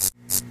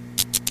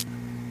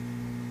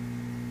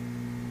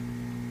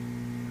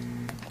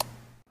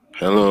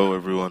Hello,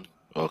 everyone.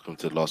 Welcome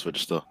to the Last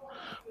Register.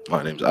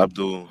 My name's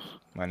Abdul.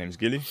 My name's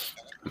Gilly.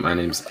 My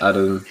name's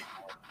Adam.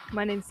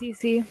 My name's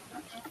Cece.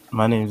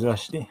 My name's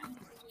Ashley.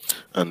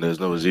 And there's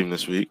no Azim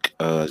this week,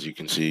 as you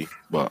can see,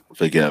 but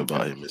forget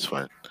about him, it's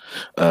fine.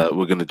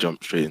 We're going to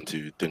jump straight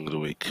into Thing of the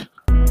Week.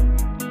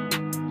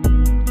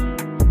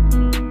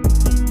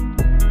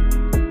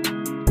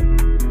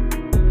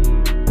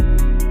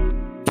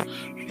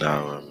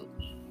 Now,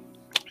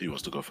 who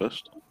wants to go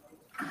first?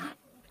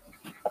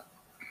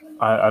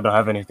 I don't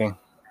have anything.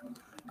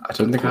 I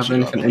don't think I have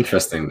anything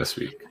interesting this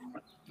week.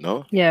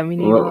 No? Yeah, me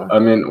neither. Well, I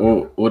mean,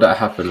 all that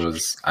happened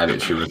was I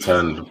literally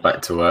returned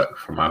back to work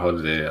from my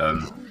holiday.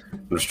 I'm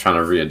just trying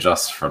to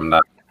readjust from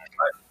that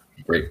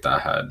break that I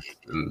had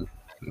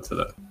into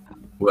the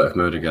work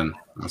mode again.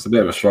 It's a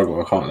bit of a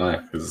struggle, I can't lie,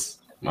 because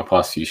my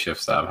past few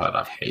shifts that I've had,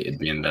 I've hated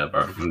being there,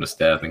 bro. I'm just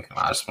there thinking,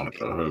 I just want to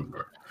go home,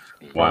 bro.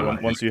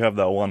 Once you have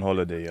that one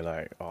holiday, you're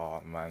like, oh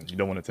man, you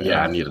don't want to take.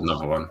 Yeah, I need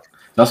another one.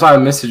 That's why I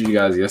messaged you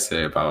guys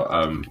yesterday about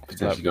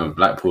potentially going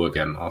Blackpool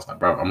again. I was like,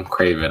 bro, I'm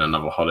craving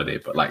another holiday,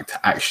 but like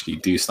to actually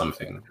do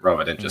something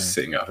rather than just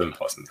sitting at home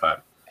passing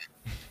time.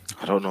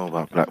 I don't know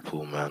about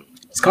Blackpool, man.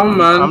 Come on,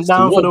 man. I'm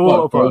down for the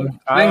water, bro.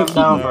 I'm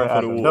down for for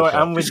it. the No, water.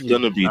 I'm with It's you.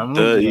 gonna be I'm with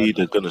dirty. you.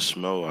 They're gonna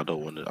smell. I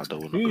don't want to go.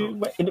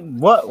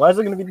 What? Why is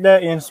it gonna be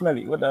dirty and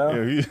smelly? What the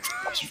hell? Yeah,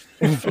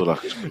 I feel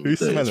like it's gonna be Who's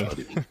dirty.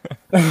 smelling?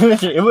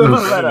 It wasn't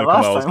like that Look, I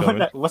last was time.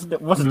 coming. What's the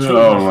truth?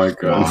 Oh my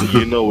god.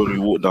 You know when we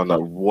walk down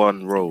that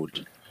one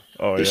road,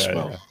 oh the yeah,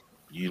 smell. yeah.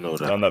 You know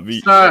that. Down that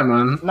beach. Alright,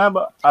 man. Nah,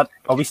 but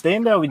are we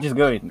staying there? Or are we just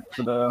going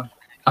to the?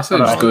 I said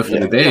just go for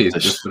the day. Just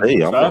Just stay. I'm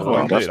not Drive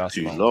going. away. That's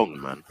too That's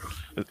long, man.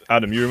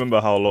 Adam, you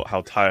remember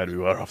how tired we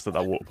were after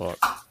that water park?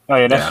 Oh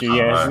yeah, that's Yeah, true.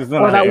 Yeah, alright. it's Oh,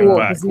 not that like- walk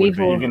back was would be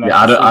evil. even- yeah,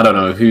 I don't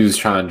know who's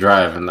trying to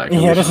drive in that.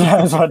 Yeah, that's what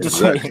I was about to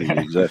Exactly, say.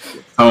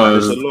 exactly. Someone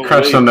It's a was long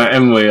crashed way. on that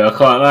M-way. I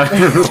can't lie.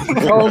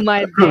 Oh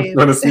my days.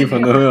 Gonna sleep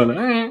on the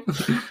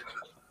wheel.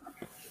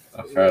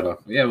 Oh, fair enough.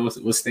 Yeah,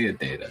 we'll stay a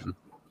day then.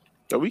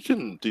 Yeah, we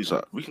can do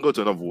that. We can go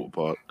to another water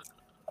park.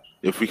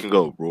 If we can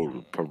go abroad,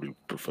 we'd probably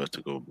prefer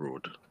to go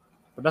abroad.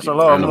 But that's a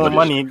lot more Nobody's-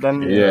 money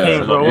than Yeah,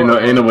 paying for a ain't,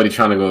 water. ain't nobody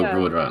trying to go Yeah.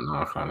 abroad right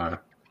now. I can't lie.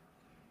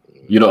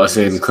 You lot are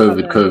saying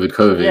COVID, Yeah, but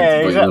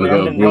exactly. you And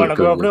then you want wanna to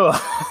go abroad.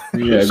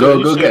 abroad. Yeah,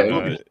 So go you get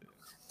said- it.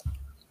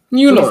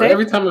 You know, say?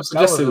 every time I've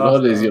suggested last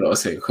holidays, time. you lot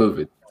say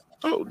COVID.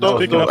 Oh, was don't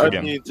picking up add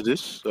again. me into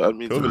this. Don't add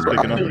me into COVID's this. picking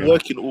I've up been again.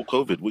 working all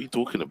COVID. What are you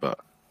talking about?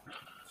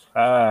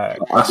 Alright.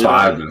 That's what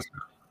I've been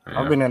saying.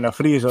 I've been in the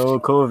freezer all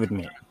COVID,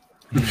 mate.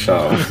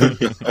 Shut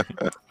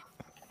up.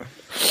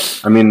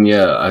 I mean,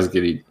 yeah, as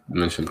Gilly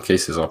mentioned,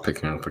 cases are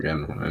picking up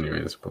again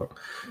anyways, but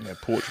Yeah,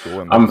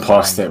 Portugal. I'm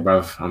past it,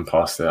 bruv. I'm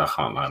past it. I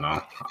can't lie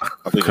now.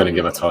 I think couldn't I'm-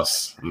 give a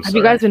toss. I'm Have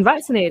you guys been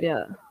vaccinated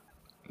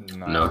yet?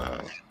 No.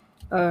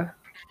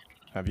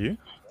 Have you?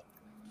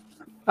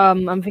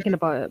 I'm thinking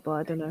about it, but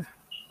I don't know.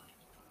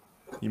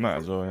 You might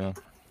as well,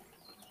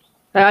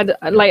 yeah.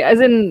 Like, as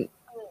in,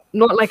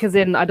 not like as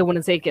in I don't want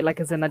to take it, like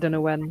as in I don't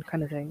know when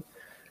kind of thing.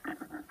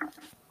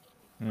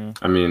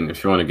 I mean,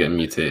 if you want to get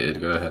mutated,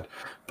 go ahead.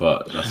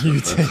 But that's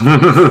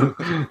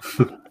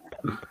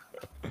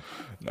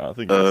No, I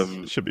think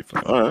it should be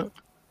fun. All right.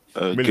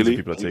 Millions Gilly, of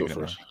people are you go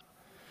taking it first.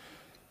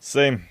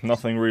 Same,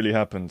 nothing really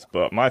happened.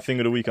 But my thing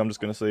of the week, I'm just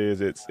gonna say,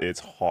 is it's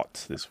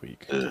hot this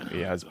week.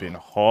 It has been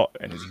hot,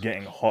 and it's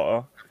getting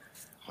hotter.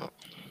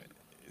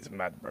 It's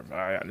mad, bro.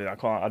 I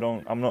can't. I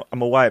don't.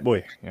 I'm a white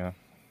boy. Yeah,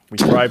 we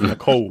thrive in the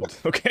cold.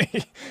 Okay,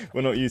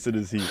 we're not used to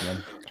this heat,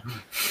 man.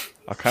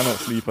 I cannot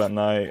sleep at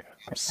night.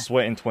 I'm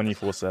sweating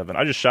 24/7.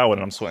 I just showered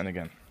and I'm sweating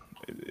again.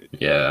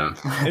 yeah.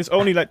 It's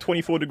only like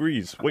 24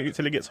 degrees. Wait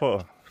till it gets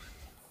hotter.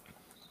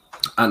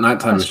 At night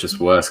time, it's just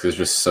worse because it's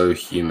just so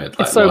humid.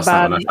 Like so last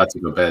time when bad. I had to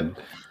go to bed,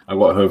 I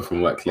got home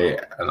from work late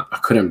and I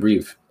couldn't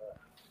breathe.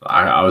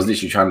 I was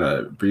literally trying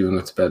to breathe and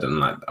go to bed, and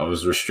like I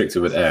was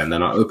restricted with air. And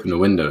then I opened the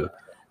window,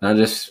 and I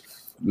just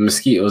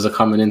mosquitoes are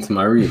coming into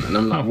my room, and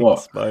I'm like,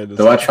 what? Spiders.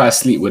 Do I try to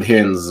sleep with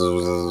hands,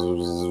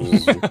 or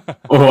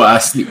I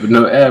sleep with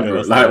no air, bro?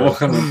 that's Like, the what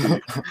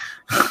kind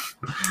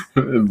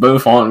of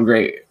both aren't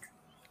great.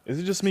 Is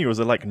it just me, or is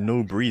there like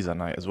no breeze at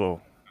night as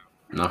well?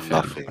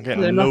 Nothing. I get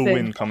No, no nothing.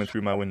 wind coming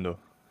through my window.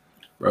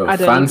 Bro, I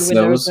don't fan leave the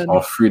window sales open.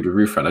 are through the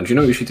roof right now. Do you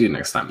know what we should do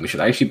next time? We should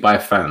actually buy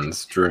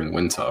fans during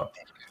winter,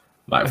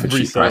 like for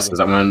cheap Resell prices,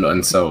 them. like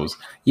on sales.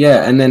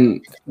 Yeah, and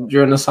then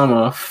during the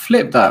summer,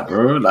 flip that,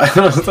 bro. Like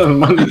that's the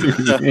money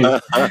to be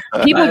made.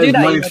 People That do is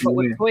that money even to but be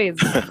with toys.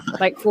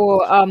 Like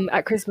for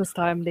at Christmas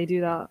time, they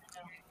do that.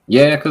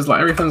 Yeah, because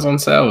like everything's on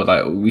sale.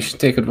 Like we should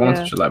take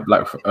advantage of like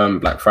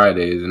Black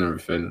Fridays and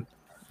everything.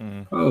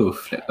 Oh,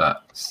 flip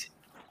that.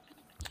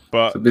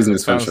 But It's a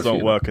business fans venture for don't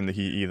you. work in the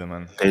heat either,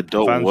 man. They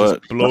don't Fans work.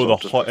 just blow the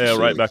That's what hot I'm air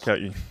right saying. back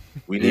at you.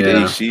 We need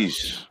Yeah.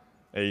 ACs.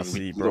 AC,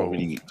 We bro. don't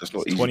really- that's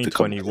not It's easy to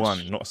come to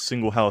 2021. Not a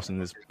single house in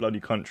this bloody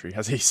country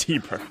has AC,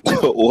 bro.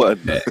 What?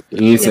 Yeah, you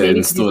need Yeah, to they need to do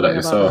install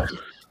that something about yourself.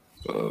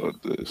 Oh,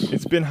 this.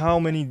 It's been how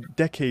many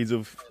decades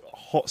of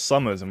hot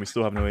summers and we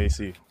still have no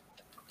AC?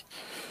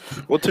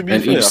 Well, to be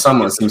And fair, I each think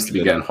summer it's seems to be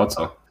been- getting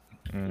hotter.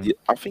 Yeah,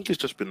 I think it's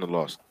just been the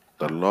last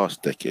the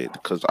last decade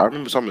because I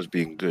remember summers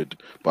being good,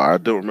 but I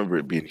don't remember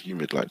it being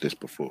humid like this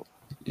before.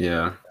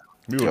 Yeah.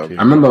 We Yeah, were I kids.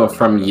 I remember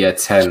from year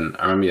 10.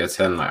 I remember year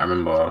 10. Like I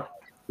remember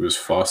it was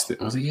fasting.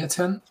 Was it year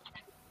 10?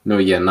 No,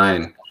 year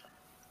 9.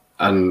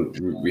 And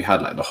we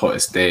had like the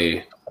hottest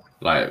day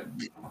like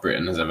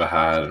Britain has ever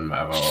had and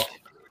whatever.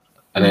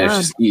 And then it's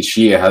Mad. just each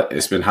year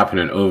it's been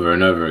happening over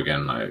and over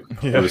again. Like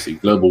Yeah. obviously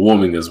global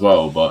warming as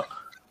well, but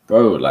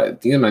bro,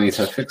 like these man need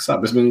to fix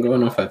up. It's been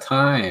going on for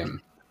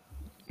time.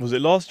 Was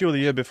it last year or the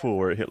year before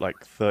where it hit like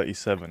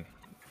 37?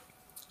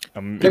 I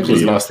think it was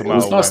Immediately last. come It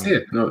was out last when-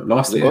 year. No,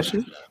 last year. Last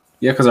year?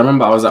 Yeah, because I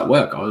remember I was at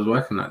work. I was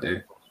working that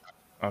day.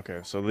 Okay,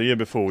 so the year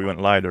before we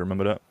went Lido,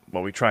 remember that?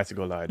 Well, we tried to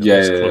go Lido. Yeah, it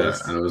was yeah, yeah,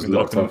 closed. and it was We ended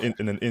locked up off.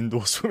 in an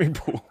indoor swimming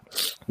pool.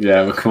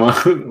 Yeah, but come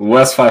on,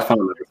 worst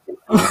 500.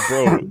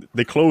 Bro,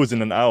 they closed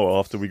in an hour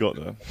after we got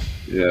there.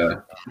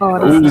 Yeah,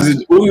 Oh,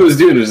 all he was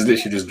doing was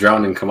literally just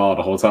drowning Kamal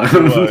the whole time.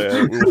 Well,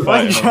 yeah, we were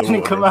Why are you fighting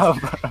trying to come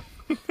underwater. out,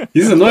 bro?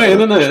 He's annoying,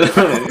 isn't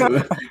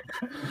it?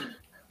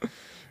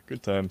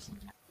 Good times.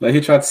 Like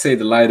he tried to say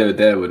the Lido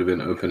there would have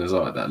been open as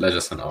well at that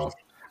leisure centre.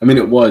 I mean,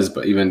 it was,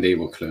 but even they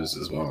were closed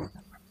as well.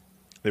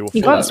 They were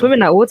You full. can't swim in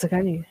that water,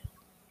 can you?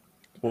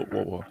 What?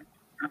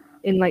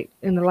 In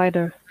the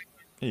Lido.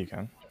 Yeah, you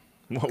can.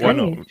 Why Can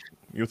not? you?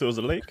 You thought it was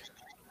a lake?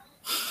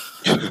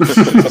 It's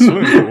a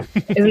swimming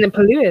pool. Isn't it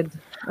polluted?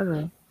 I don't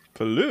know.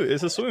 Pollute?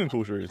 It's a swimming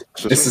pool, Shrews.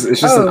 It's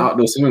just an Oh.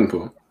 outdoor swimming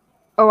pool.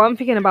 Oh, I'm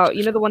thinking about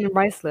the one in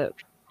Ricelip.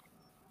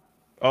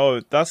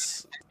 Oh,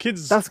 that's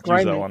kids That's use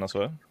that grimy. one, I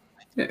swear.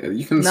 Yeah,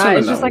 you can Nah, swim in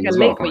it's that just like one a as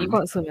well, lake, but you can't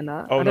can't swim in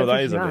that. Oh I no, don't that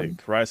think is you a can.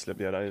 lake. Ricelip,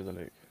 yeah, that is a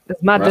lake.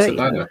 It's mad Rice dirty.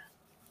 Lido?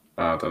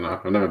 I don't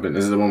know. I've never been.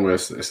 This is the one where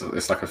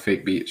it's like a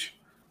fake beach.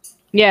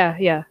 Yeah,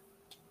 yeah.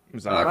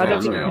 Is Ah, that I okay.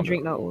 don't think know you you can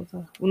drink that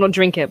water. Well, not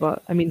drink it,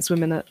 but I mean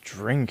swim in it.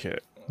 drink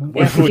it?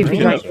 Yeah, if you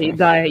drank it, you'd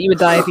die. You would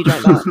die if you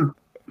drank that.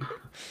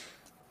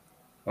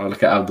 Oh,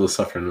 look at Abdul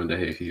suffering with the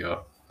hay fever.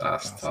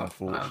 That's That's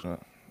tough, man. unfortunate.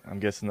 I'm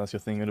guessing that's your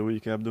thing of the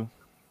week, Abdul.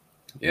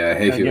 Yeah,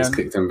 hay fever's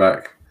Again. kicked him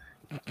back.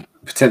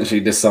 Potentially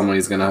this summer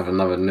he's gonna have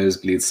another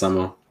nosebleed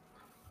summer.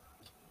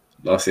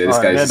 Last year, this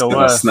guy they're used to the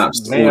send us worst.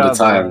 snaps They all are the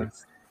time.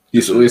 worst. He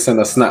used to always send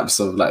us snaps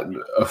of like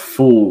a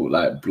full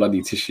like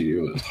bloody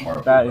tissue. It was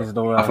horrible. That is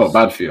the worst. I felt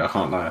bad for you. I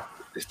can't lie.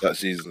 It's that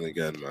season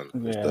again,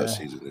 man. It's Yeah. that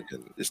season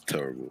again. It's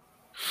terrible.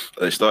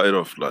 It started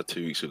off like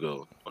 2 weeks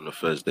ago on the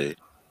Thursday.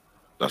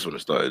 That's when it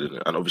started, isn't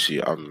it? And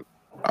obviously,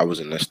 I was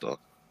in Leicester,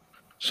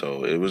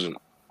 so it wasn't.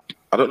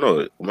 I don't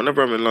know.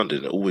 Whenever I'm in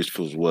London, it always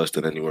feels worse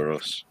than anywhere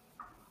else.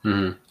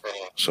 Mhm.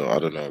 So I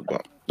don't know,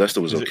 but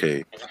Leicester was Is it-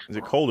 okay. Is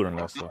it colder in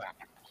Leicester?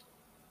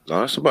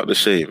 No, it's about the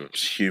same.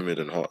 It's humid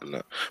and hot and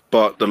that.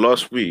 But the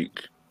last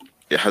week,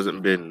 it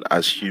hasn't been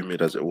as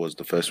humid as it was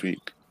the first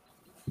week.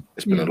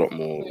 It's been a lot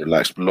more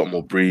relaxed, a lot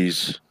more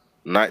breeze.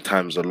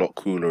 Nighttime's a lot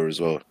cooler as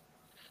well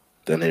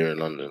than here in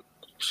London.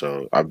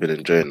 So I've been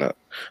enjoying that.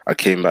 I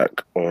came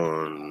back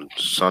on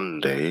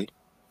Sunday,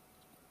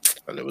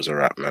 and it was a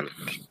wrap, man.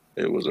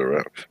 It was a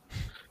wrap.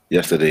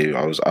 Yesterday,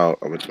 I was out.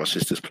 I went to my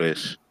sister's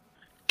place.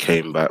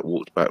 Came back,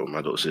 walked back with my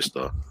little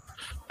sister,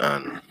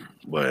 and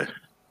boy,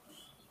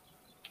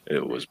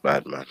 it was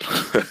bad, man.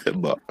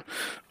 But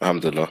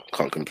alhamdulillah,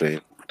 can't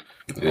complain.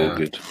 All Yeah.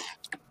 good.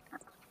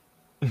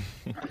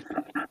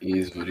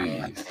 Ease what it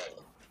is.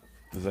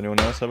 Does anyone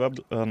else have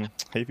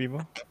hay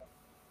fever?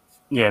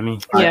 Yeah, me.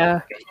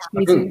 Yeah, I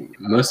me too. think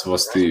most of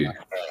us do.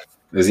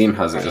 Nazim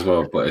has it as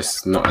well, but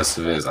it's not as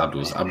severe as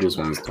Abdul's. Abdul's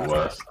one's the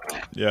worst.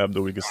 Yeah,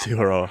 Abdul, we can still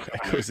hear our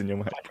echoes in your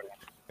mic.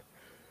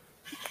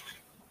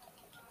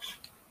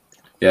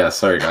 Yeah,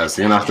 sorry guys.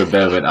 You're gonna have to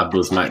bear with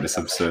Abdul's mic this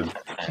episode.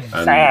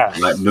 And Fast.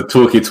 like the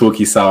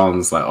talky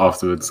sounds like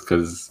afterwards,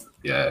 because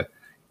yeah,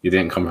 you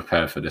didn't come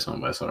prepared for this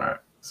one, but it's alright.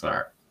 It's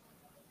alright.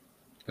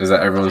 Is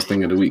that everyone's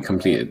thing of the week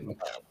completed?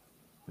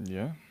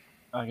 Yeah,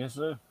 I guess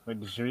so. Wait,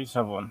 did Sharice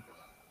have one?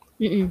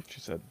 Mm-mm. she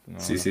said. No,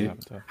 CC? nothing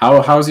happened to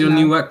her. How's your No.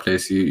 new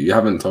workplace? You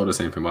haven't told us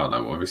anything about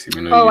that. Well, obviously,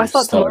 we know Oh, you I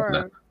start started tomorrow.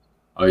 there.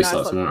 Oh, you No, I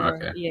start tomorrow.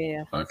 Okay.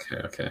 Yeah,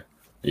 Okay. Are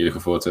you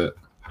looking forward to it?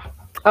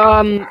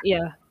 yeah.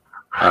 Yeah.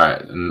 All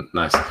right,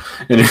 nice.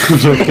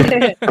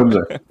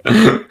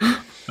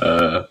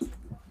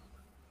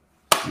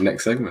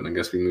 Next segment, I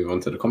guess we move on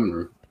to the common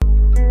room.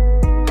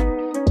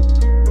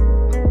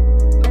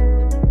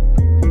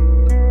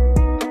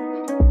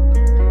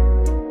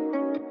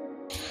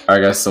 All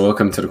right, guys. So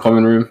welcome to the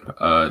common room.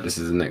 This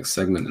is the next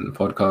segment in the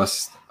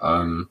podcast.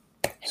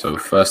 So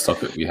first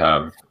topic we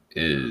have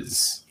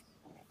is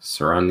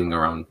surrounding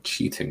around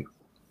cheating.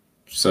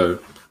 So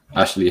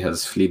Ashley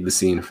has fled the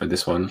scene for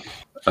this one.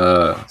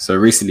 So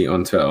recently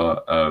on Twitter,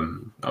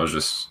 I was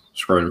just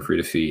scrolling through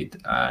the feed,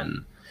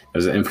 and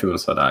there's an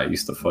influencer that I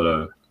used to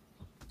follow,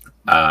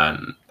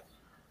 and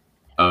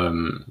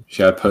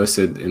she had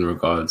posted in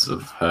regards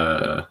of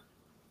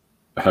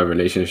her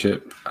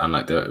relationship, and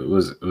like it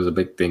was a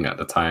big thing at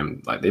the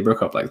time. Like they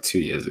broke up like 2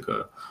 years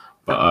ago,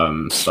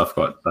 but stuff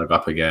got dug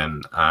up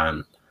again,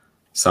 and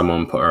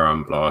someone put her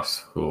on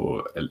blast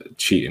for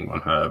cheating on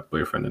her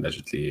boyfriend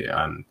allegedly,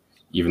 and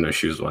even though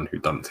she was the one who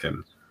dumped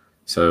him.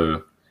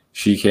 So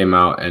she came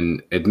out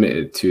and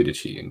admitted to the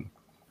cheating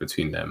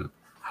between them.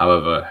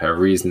 However, her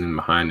reasoning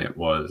behind it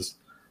was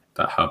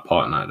that her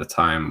partner at the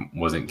time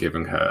wasn't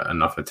giving her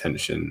enough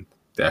attention.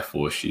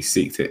 Therefore, she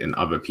sought it in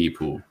other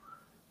people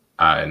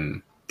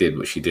and did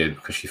what she did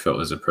because she felt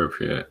was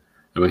appropriate.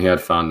 And when he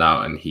had found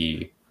out and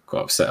he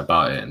got upset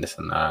about it and this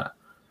and that,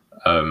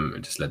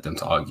 it just led them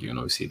to argue. And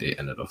obviously, they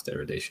ended off their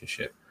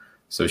relationship.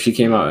 So she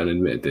came out and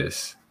admitted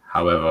this.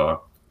 However,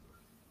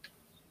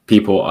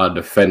 people are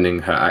defending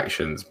her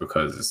actions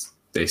because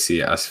they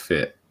see it as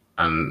fit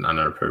and an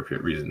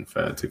appropriate reason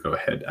for her to go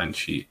ahead and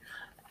cheat.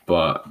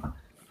 But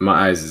in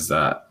my eyes is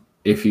that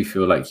if you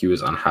feel like you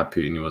was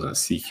unhappy and you wasn't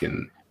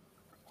seeking,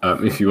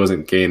 if you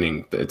wasn't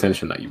gaining the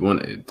attention that you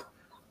wanted,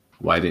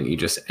 why didn't you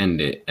just end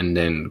it and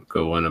then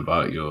go on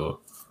about your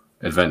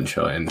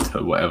adventure into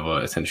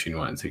whatever attention you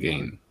wanted to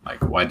gain? Like,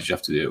 why did you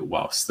have to do it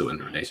while still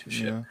in a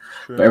relationship? Yeah,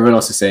 true. But everyone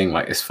else is saying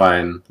like it's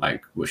fine,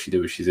 like what she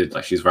did,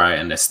 like she's right,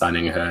 and they're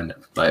standing her and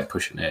like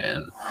pushing it,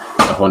 and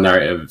the whole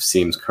narrative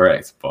seems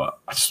correct. But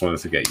I just wanted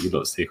to get you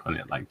lot's take on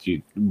it. Like,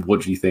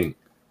 what do you think?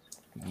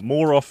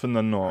 More often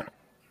than not,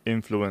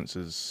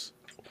 influencers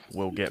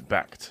will get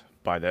backed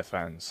by their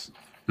fans,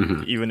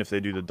 even if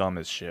they do the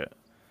dumbest shit.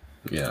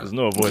 Yeah, There's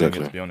no avoiding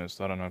Exactly. it, to be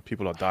honest. I don't know.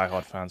 People are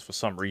diehard fans for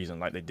some reason,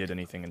 like they did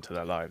anything into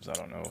their lives. I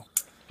don't know.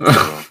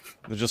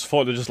 They're just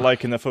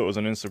liking their photos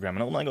on Instagram,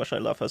 and oh my gosh, I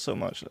love her so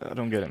much. I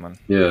don't get it, man.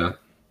 yeah.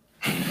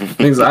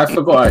 Things I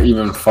forgot I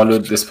even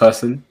followed this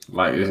person.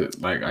 Like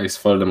I used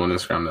to follow them on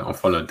Instagram, then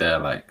unfollowed there.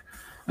 Like,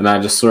 and I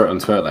just saw it on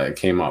Twitter. Like it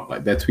came up.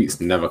 Like their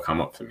tweets never come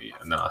up for me,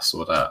 and then I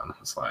saw that, and I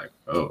was like,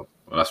 oh,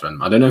 well, that's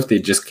random. I don't know if they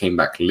just came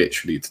back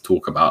literally to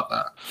talk about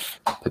that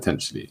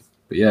potentially.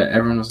 But yeah,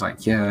 everyone was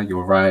like, yeah,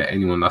 you're right.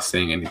 Anyone that's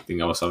saying anything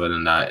else other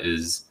than that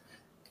is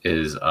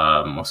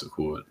what's it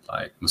called?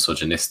 Like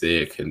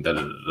misogynistic and da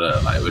da da da.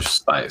 Like it was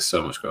just like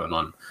so much going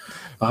on.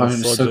 But I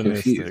was just so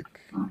confused. Misogynistic.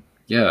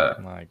 Yeah.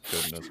 My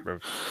goodness, bro.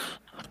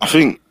 I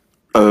think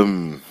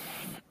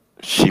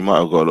she might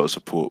have got a lot of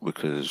support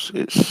because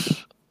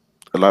it's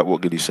like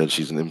what Giddy said,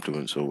 she's an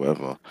influencer or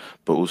whatever.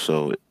 But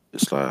also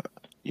it's like,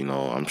 you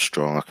know, I'm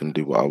strong, I can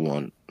do what I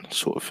want,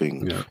 sort of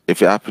thing. Yeah.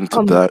 If it happened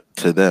to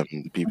them,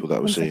 the people that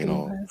were One saying, second,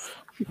 oh,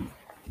 guys.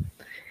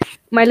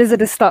 My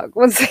lizard is stuck.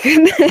 1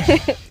 second.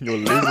 Your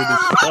lizard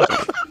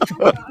is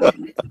stuck.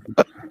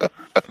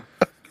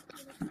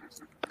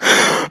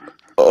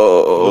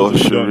 oh,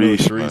 Those who don't know, Sharice,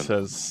 Sharice man.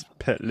 has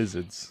pet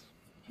lizards.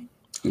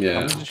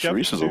 Yeah. Does she have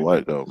Sharice is a two?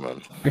 white girl,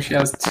 man. I think she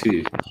has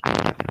 2.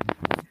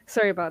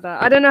 Sorry about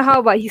that. I don't know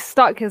how, but he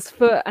stuck his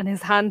foot and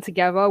his hand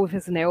together with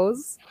his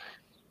nails,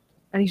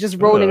 and he's just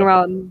rolling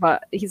around.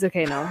 But he's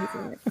okay now. He's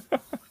all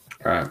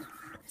right. Right.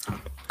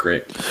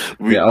 Great.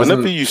 Yeah,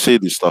 Whenever you say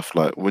this stuff,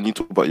 like when you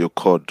talk about your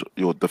cod,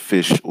 the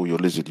fish, or your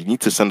lizard, you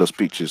need to send us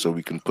pictures so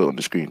we can put on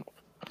the screen.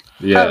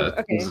 Yeah, Oh,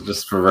 okay.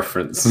 just for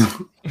reference.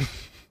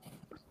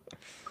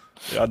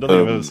 Yeah, I don't think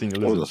I've ever seen a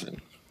What was I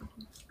lizard.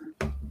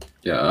 saying?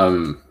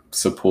 Yeah,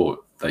 support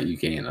that you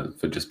gain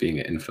for just being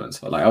an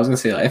influencer. Like I was gonna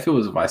say, like, if it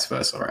was vice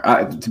versa,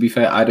 right? To be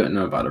fair, I don't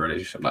know about the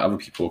relationship. Like other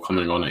people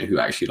commenting on it who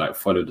actually like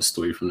followed the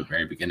story from the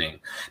very beginning.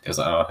 It was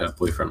like, oh, her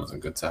boyfriend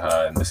wasn't good to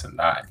her and this and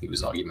that, and he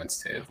was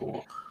argumentative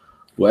or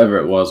whatever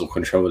it was, or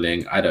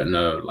controlling. I don't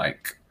know.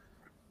 Like,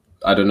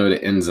 I don't know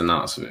the ins and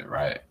outs of it,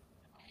 right?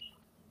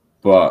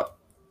 But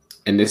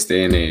in this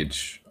day and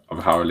age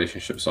of how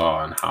relationships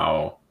are and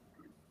how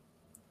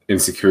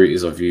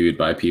insecurities are viewed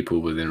by people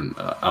within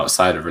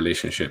outside of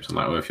relationships, and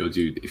like, well, if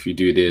you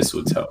do this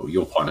or tell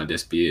your partner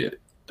this, be it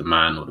the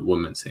man or the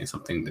woman saying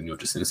something, then you're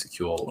just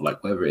insecure, or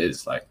like whatever it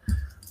is. Like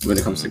when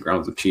it comes to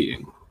grounds of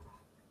cheating,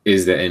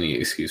 is there any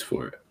excuse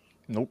for it?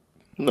 Nope.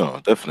 No,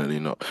 definitely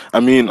not. I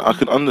mean, I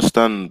can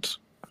understand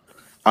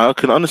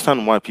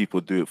why people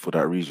do it for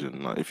that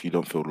reason. Like if you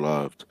don't feel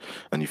loved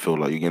and you feel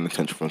like you're getting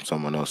attention from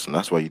someone else, and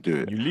that's why you do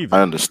it. You leave I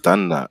them.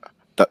 understand that.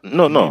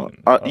 leave them.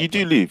 You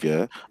do leave,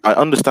 yeah. I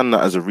understand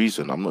that as a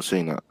reason. I'm not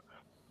saying that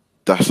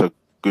that's a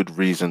good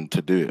reason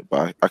to do it,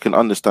 but I can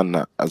understand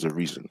that as a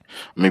reason.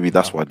 Maybe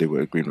that's why they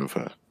were agreeing with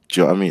her.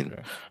 Do you know what I mean?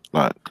 Okay.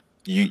 Like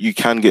you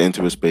can get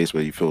into a space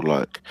where you feel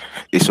like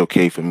it's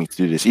okay for me to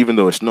do this, even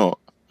though it's not.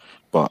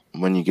 But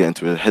when you get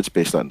into a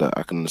headspace like that,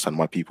 I can understand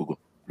why people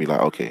be like,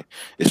 okay,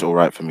 it's all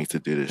right for me to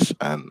do this.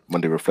 And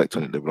when they reflect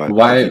on it, they're like,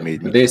 Why he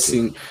made me they do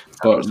seem,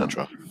 this,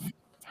 etc.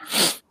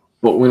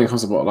 but when it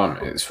comes to bottom line,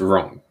 it's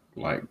wrong.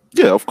 Like,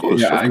 Yeah, of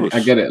course. yeah, of course.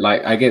 I get it.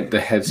 Like, I get the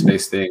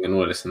headspace thing and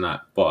all this and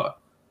that, but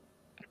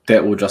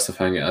they're all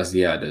justifying it as,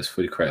 yeah, that's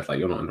fully correct. Like,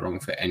 you're not in the wrong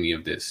for any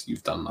of this.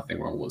 You've done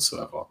nothing wrong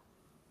whatsoever.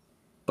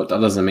 But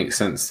that doesn't make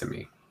sense to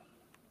me.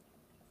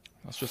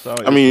 That's just how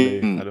it is I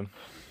mean, today, Adam.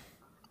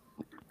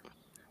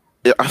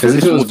 Yeah, I think if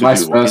it's it more was to do vice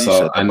with what he versa,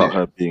 said and about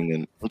her being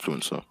an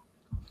influencer.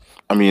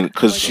 I mean,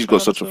 because she's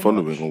got such a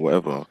following or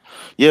whatever.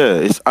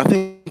 Yeah, I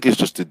think it's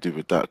just to do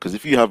with that. Because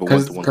if you have a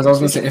one-to-one, because I was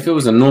gonna say, if it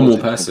was a normal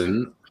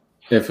person,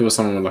 if it was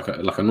someone like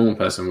a normal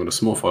person with a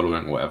small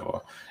following or whatever,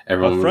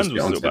 everyone Our would friends just be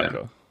would onto still back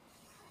them. her.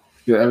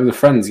 Yeah, I mean, the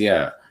friends,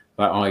 yeah,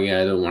 like, oh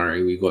yeah, don't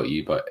worry, we got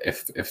you. But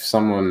if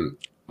someone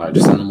like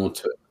just a normal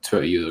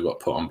Twitter user got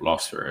put on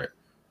blast for it,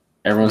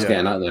 everyone's Yeah.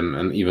 getting at them,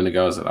 and even the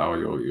girls are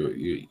like, oh,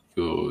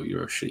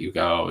 you're a shitty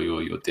girl,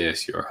 you're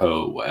this, you're a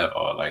hoe, whatever.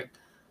 Like,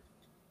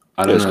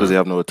 I Yeah, don't it's because they know.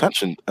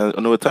 have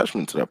no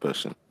attachment to that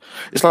person.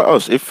 It's like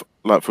us. If,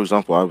 like, for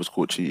example, I was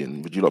caught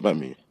cheating, would you lot back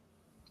me?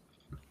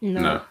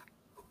 No. No.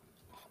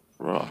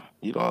 Bro,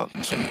 you lot.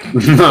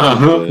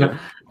 No.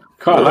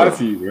 Can't lie Bro.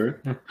 to you,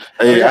 bro.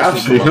 Hey, Yeah,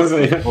 actually, come on.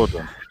 absolutely. Hold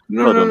on.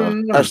 No, Hold no, on. no,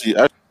 no. Actually,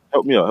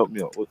 help me out.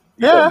 What, you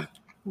Yeah. got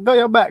me? Got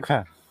your back,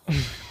 fam.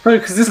 Bro,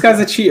 because this guy's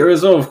a cheater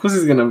as well. Of course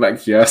he's gonna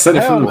back you. I said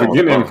it Hell from the no.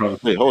 beginning, Oh, bro.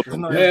 wait, hold It's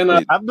on. not- Yeah, no.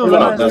 Wait, Abdul's no, a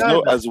no, nice there's guy,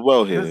 no though. as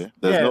well here.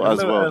 There's no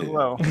as well as here.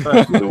 well. It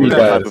First, was You a guys.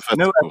 hypothetical.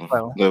 No as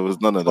well. There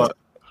was none of that.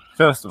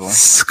 First of all,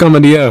 Scum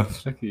of the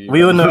earth.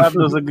 we all know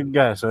Abdul's a good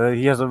guy, so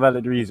he has a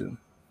valid reason.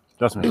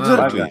 Trust me.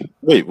 Exactly.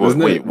 Wait, There's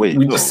no- wait.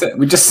 We just said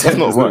That's not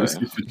there's no right.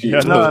 excuse for Yeah,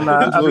 cheating. No, no. no,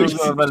 There's no Abdul's got a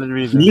excuse. valid You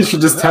reason.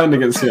 literally just turned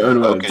against your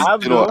own words.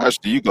 Okay, you know what?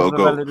 Actually, you gotta There's a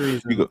go. valid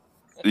reason.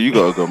 You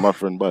gotta go, my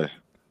friend. Bye.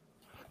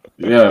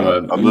 Yeah, I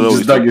man. don't You know what just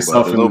he's dug talking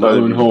yourself about. in There's the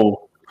no own valid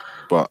hole.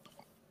 But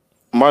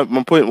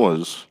my point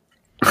was,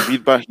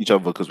 we'd back each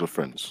other because we're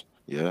friends.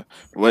 Yeah.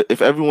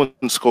 If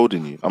everyone's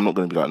scolding you, I'm not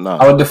gonna be like, nah.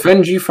 I would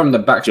defend you from the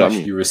Do you know backlash what I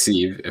mean? you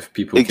receive if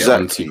people get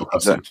onto Exactly. your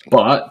hustle. Exactly.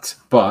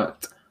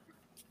 But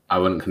I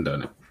wouldn't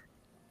condone it.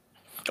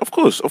 Of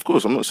course.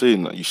 I'm not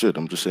saying that you should.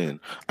 I'm just saying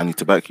I need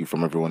to back you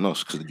from everyone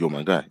else because you're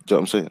my guy. Do you know what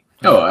I'm saying?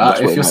 No, That's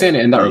what if it you're might saying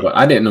it in that be. regard,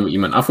 I didn't know what you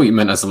meant. I thought you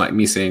meant as like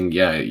me saying,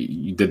 yeah,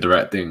 you did the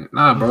right thing.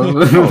 Nah, bro.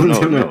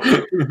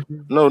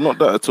 No, not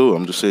that at all.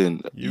 I'm just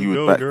saying You you would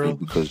go, back girl. me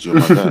because you're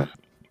my guy.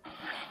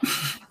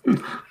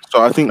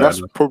 So I think Fair that's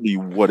enough. probably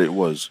what it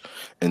was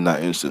in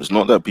that instance.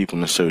 Not that people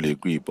necessarily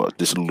agree, but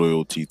this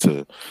loyalty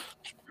to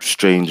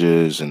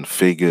strangers and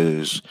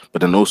figures.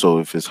 But then also,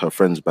 if it's her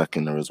friends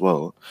backing her as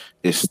well,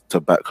 it's to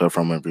back her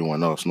from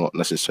everyone else, not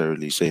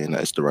necessarily saying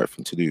that it's the right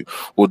thing to do.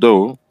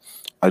 Although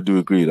I do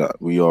agree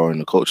that we are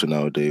in a culture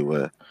nowadays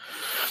where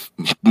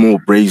more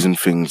brazen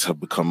things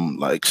have become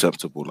like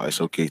acceptable. Like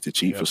it's okay to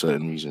cheat for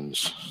certain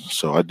reasons.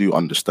 So I do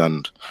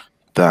understand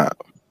that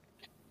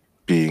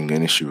being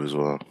an issue as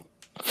well.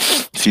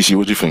 Cece,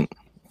 what do you think?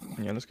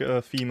 Yeah, let's get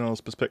a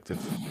female's perspective.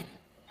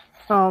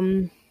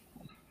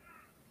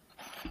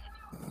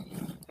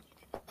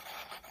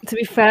 To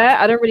be fair,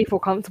 I don't really feel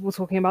comfortable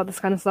talking about this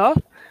kind of stuff.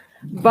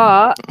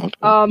 But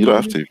Okay. You don't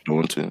have to if you don't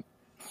want to.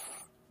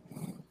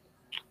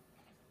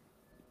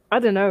 I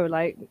don't know,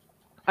 like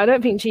I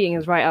don't think cheating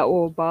is right at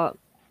all, but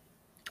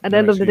at the No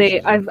end of the day,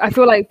 excuses, I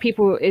feel like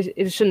people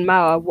it shouldn't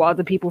matter what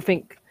other people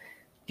think.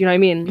 Do you know what I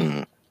mean?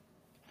 Mm.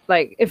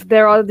 Like if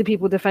there are other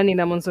people defending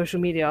them on social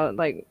media,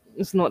 like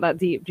it's not that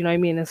deep. Do you know what I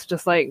mean? It's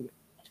just like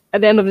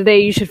at the end of the day,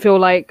 you should feel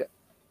like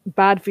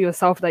bad for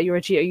yourself that you're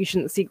a cheater. You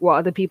shouldn't seek what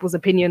other people's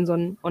opinions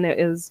on it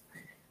is.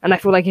 And I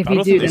feel like if I you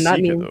don't do, think they then that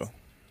seek it, means though.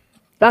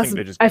 that's. think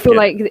they just I feel get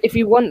like if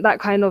you want that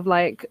kind of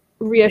like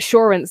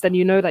reassurance, then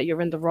you know that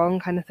you're in the wrong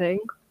kind of thing.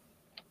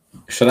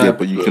 Should Yeah, I?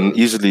 but you can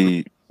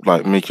easily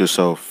like make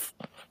yourself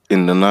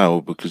in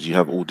denial because you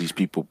have all these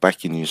people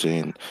backing you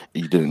saying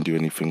you didn't do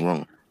anything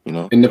wrong. You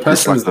know, In the It's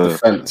person's like a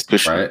defense,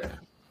 cushion. right?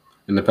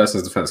 In the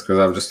person's defense, because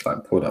I've just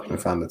like pulled up and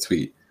found the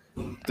tweet.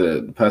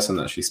 The person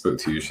that she spoke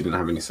to, she didn't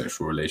have any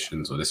sexual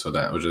relations or this or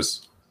that. It was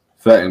just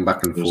flirting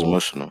back and It was forth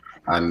emotional.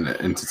 and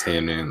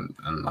entertaining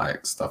and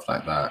like stuff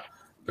like that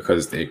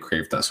because they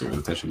craved that sort of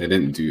attention. They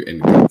didn't do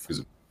anything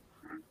physical.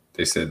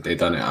 They said they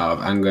done it out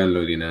of anger and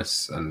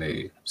loneliness, and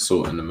they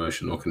sought an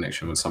emotional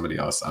connection with somebody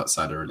else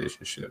outside a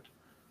relationship,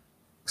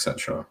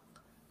 etc.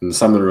 And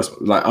some of the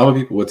like other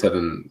people were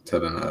telling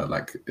her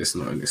like it's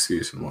not an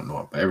excuse and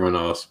whatnot, but everyone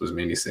else was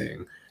mainly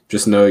saying,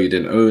 just know you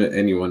didn't owe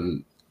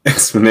anyone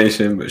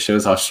explanation, but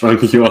shows how strong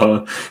you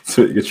are to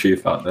put your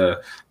truth out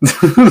there.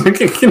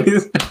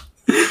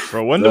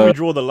 Bro, when do we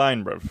draw the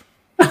line, bro?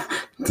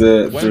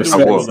 The When do we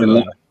respect draw the and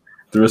line? love,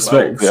 the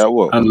respect Yeah,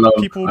 what? and love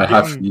People I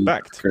have for getting you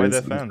backed by their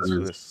goes to fans for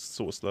those. this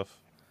sort of stuff.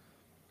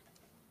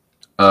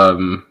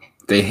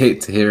 They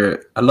hate to hear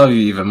it. I love you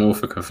even more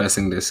for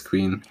confessing this,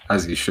 Queen,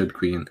 as you should,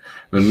 Queen.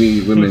 When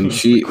we women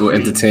cheat or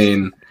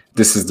entertain,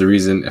 this is the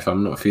reason. If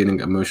I'm not feeling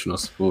emotional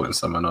support and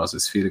someone else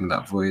is feeling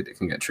that void, it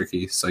can get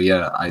tricky. So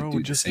yeah, I Bro, do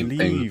the just same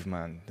thing. leave,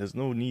 man. There's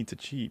no need to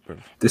cheat, bro.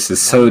 This is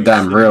Why so are you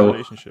damn still in a real.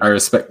 relationship? I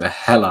respect the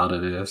hell out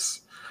of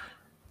this.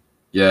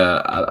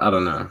 Yeah, I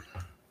don't know.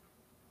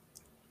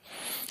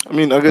 I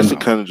mean, I guess it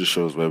kind of just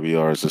shows where we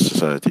are as a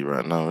society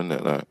right now, isn't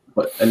it? Like,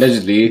 But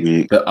allegedly,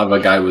 We- the other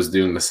guy was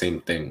doing the same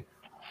thing.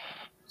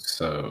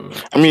 So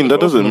I mean, that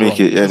Both of doesn't them are make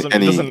wrong. it It doesn't-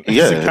 any. it doesn't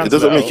Yeah, it cancel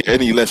doesn't it make out. it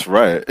any less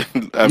right.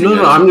 I no, mean,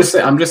 no, I'm just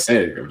saying. I'm just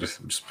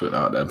put it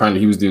out there. Apparently,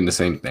 he was doing the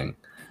same thing.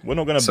 We're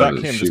not gonna So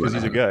back him she just because went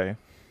he's a ahead. guy.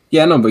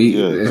 Yeah, no, but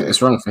Yeah,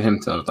 it's wrong for him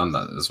to have done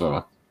that as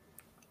well.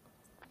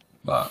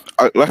 But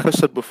like I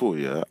said before,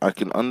 yeah, I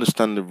can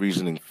understand the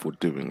reasoning for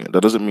doing it.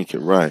 That doesn't make it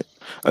right.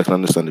 I can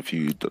understand if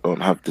you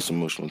don't have this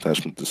emotional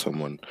attachment to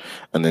someone,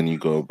 and then you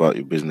go about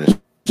your business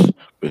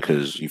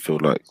because you feel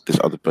like this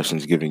other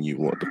person's giving you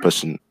what the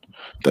person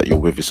that you're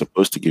with is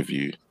supposed to give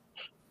you,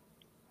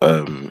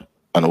 and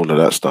all of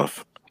that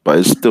stuff. But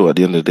it's still at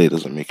the end of the day, it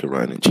doesn't make it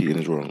right, and cheating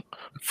is wrong.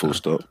 Full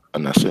stop,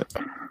 and that's it.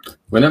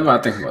 whenever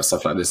I think about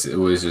stuff like this, it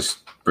always just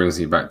brings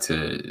me back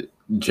to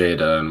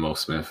Jada and Will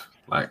Smith.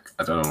 Like,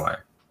 I don't know why.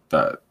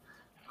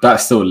 That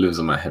still lives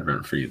in my head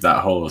rent free.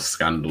 That whole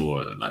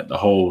scandal, like the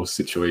whole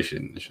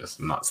situation, is just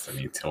nuts to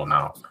me till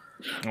now.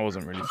 I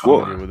wasn't really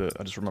familiar with it.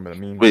 I just remember the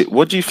memes. Wait,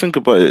 what do you think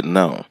about it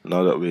now?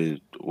 Now that we're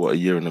a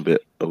year and a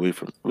bit away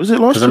from? Was it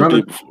last year or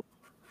the day before?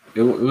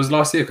 It was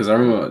last year because I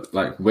remember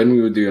like when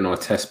we were doing our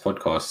test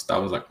podcast,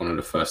 that was like one of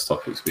the first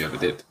topics we ever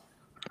did.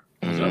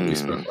 Like, we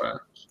spoke about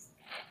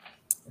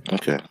it.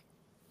 Okay.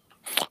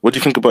 What do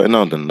you think about it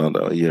now then? Now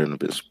that a year and a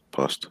bit's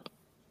passed,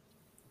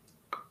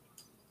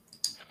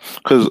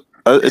 because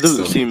it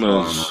doesn't seem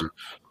as.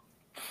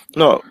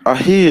 No,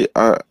 I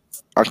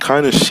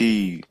kind of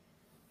see.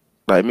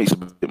 Like, it makes a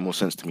bit more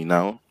sense to me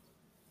now,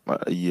 like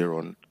a year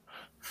on,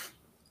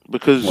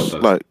 because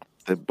like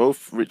they're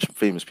both rich,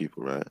 famous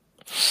people, right?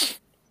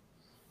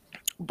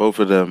 Both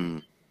of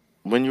them,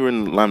 when you're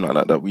in limelight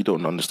like that, we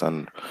don't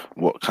understand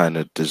what kind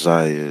of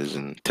desires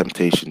and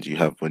temptations you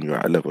have when you're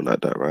at a level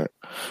like that, right?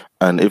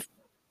 And if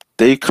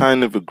they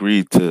kind of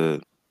agreed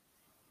to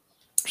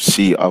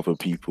see other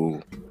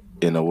people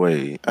in a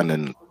way, and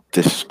then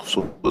this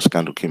sort of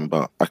scandal came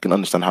about, I can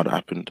understand how that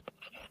happened,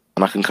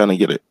 and I can kind of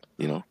get it,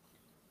 you know.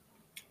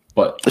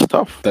 But it's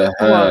tough.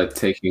 Her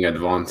taking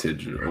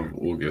advantage of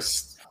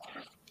August.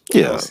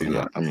 Yeah,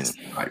 I mean,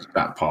 like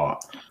that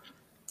part.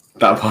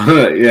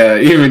 Yeah,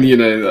 even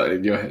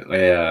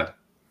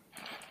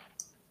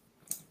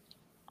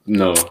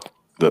no.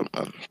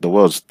 The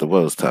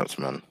world's tapped,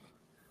 man.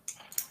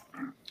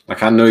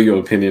 Like, I know your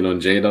opinion on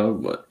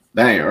Jada, but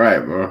that ain't right,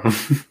 bro.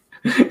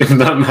 If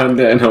that man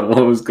didn't know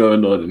what was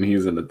going on and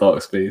he's in the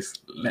dark space,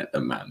 let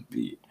the man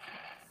be.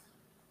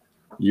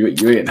 You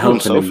ain't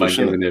helping him by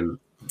giving him.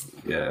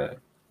 Yeah.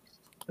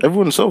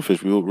 Everyone's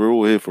selfish. We're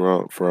all here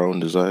for our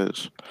own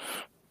desires.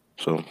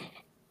 So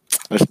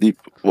that's deep.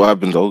 What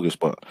happened to August?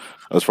 But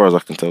as far as I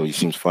can tell, he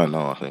seems fine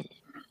now, I think.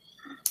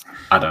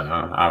 I don't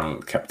know. I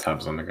haven't kept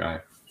tabs on the guy.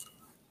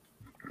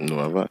 No,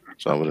 have I?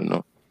 So I wouldn't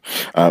know.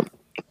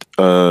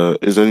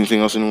 Is there anything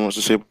else anyone wants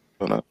to say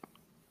about that?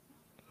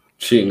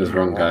 Cheating is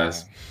wrong,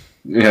 guys.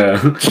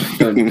 Yeah.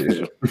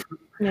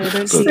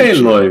 Don't stay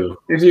loyal.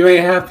 If you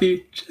ain't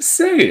happy, just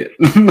say it.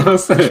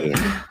 That's it.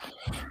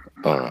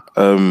 All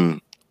right.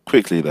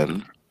 Quickly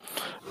then,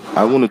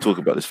 I want to talk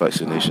about this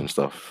vaccination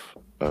stuff.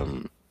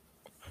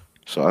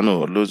 So I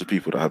know loads of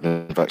people that have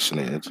been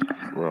vaccinated.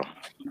 Bro,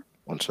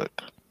 one sec.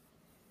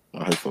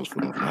 My headphones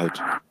falling off my head.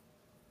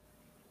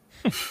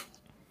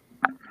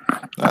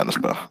 Nah, that's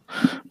better.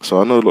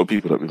 So I know a lot of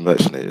people that have been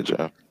vaccinated,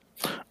 yeah.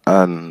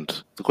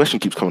 And the question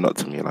keeps coming up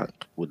to me like,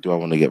 well, do I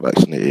want to get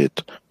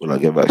vaccinated? Will I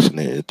get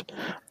vaccinated?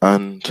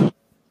 And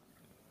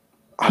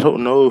I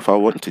don't know if I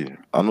want to.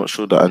 I'm not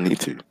sure that I need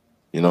to.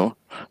 You know,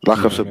 like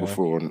I've said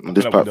before on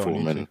this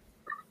platform, and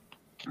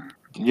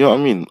you know what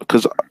I mean?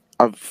 Because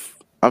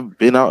I've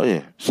been out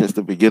here since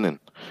the beginning.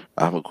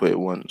 I haven't quit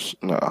once,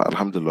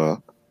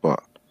 alhamdulillah.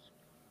 But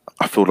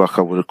I feel like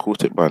I would have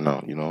caught it by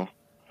now. You know,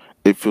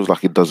 it feels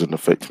like it doesn't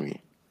affect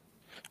me.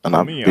 And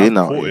I've been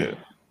out here,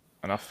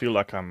 and I feel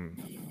like I'm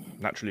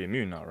naturally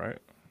immune now, right?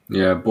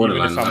 Yeah,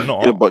 borderline. Even if I'm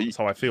not, that's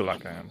how I feel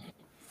like I am.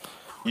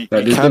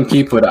 There's been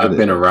people that have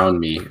been around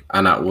me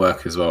and at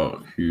work as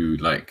well who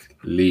like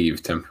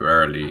leave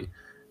temporarily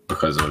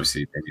because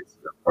obviously they need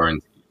to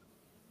quarantine.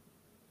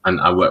 And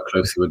I work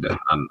closely with them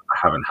and I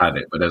haven't had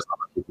it, but there's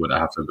other people that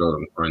have to go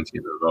in quarantine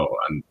as well,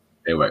 and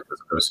they work as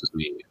close as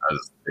me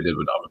as they did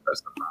with the other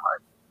person. I'm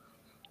like,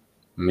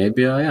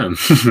 maybe I am,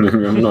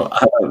 maybe I'm not.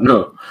 I don't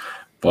know,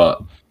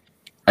 but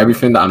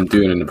everything that I'm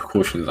doing and the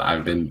precautions that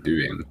I've been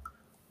doing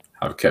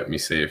have kept me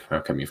safe,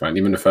 have kept me fine.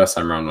 Even the first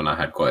time around when I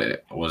had got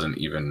it, I wasn't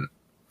even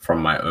from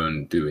my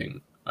own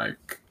doing.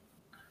 Like,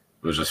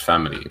 it was just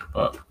family.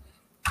 But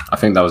I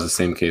think that was the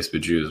same case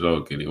with you as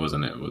well, Gilly,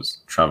 wasn't it? It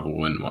was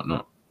travel and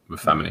whatnot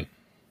with family.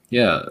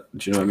 Yeah,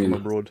 do you know what I mean?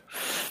 Abroad.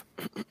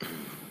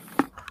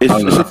 It's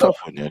a tough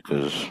one, yeah,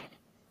 because...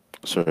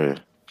 Sorry,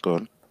 go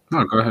on.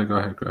 No, go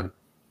ahead.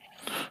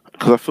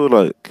 Because I feel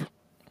like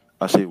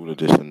I say all of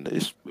this and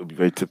it'll be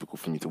very typical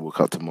for me to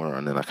walk out tomorrow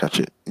and then I catch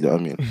it. You know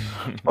what I mean?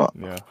 But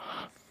yeah.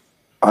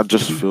 I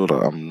just feel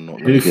like I'm not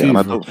going to get it. And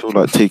I don't feel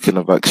like taking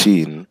a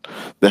vaccine.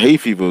 The hay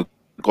fever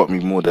got me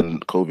more than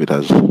COVID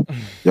has. You know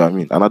what I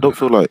mean? And I don't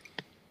feel like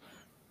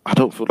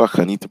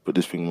I need to put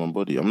this thing in my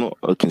body. I'm not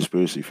a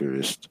conspiracy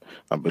theorist.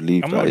 I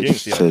believe that it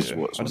just says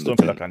what's on the tin. I just don't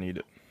feel like I need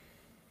it.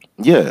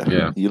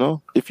 Yeah, you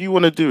know? If you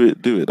want to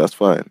do it, that's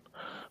fine.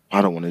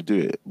 I don't want to do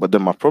it. But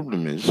then my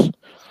problem is,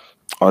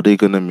 are they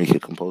going to make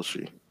it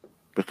compulsory?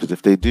 Because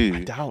if they do,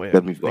 I doubt it.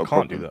 Then we've got they a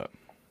can't problem. do that.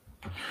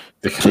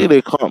 They say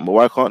they can't, but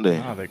why can't they?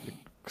 Nah,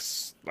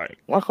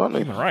 why can't they?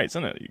 Human rights,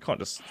 isn't it? You can't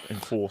just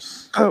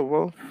enforce. Oh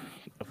well,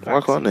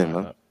 why can't they,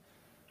 man?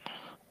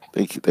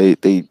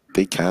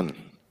 They can.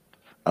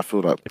 I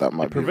feel like that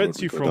might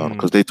prevent you from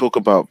because they talk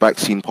about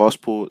vaccine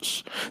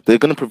passports. They're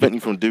going to prevent you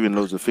from doing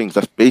loads of things.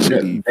 That's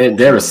basically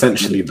they're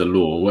essentially the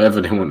law.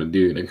 Whatever they want to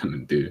do, they're going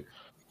to do.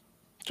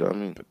 Do you know what I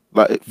mean?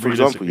 Like, for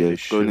example,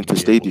 going into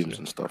stadiums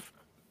and stuff.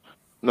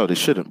 No, they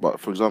shouldn't. But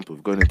for example,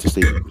 going into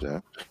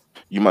stadiums,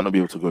 you might not be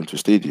able to go into a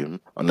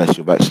stadium unless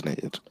you're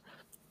vaccinated.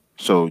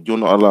 So you're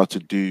not allowed to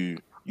do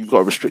you've got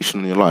a restriction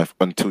in your life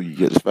until you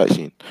get this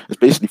vaccine. It's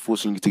basically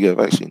forcing you to get a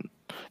vaccine.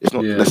 It's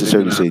not Yeah,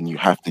 necessarily saying you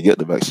have to get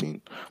the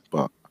vaccine,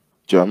 but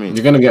do you know what I mean?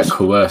 you're gonna get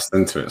coerced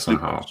into it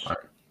somehow. Like,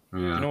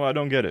 You yeah. know what? I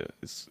don't get it.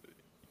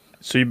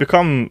 So you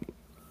become,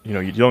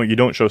 you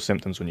don't show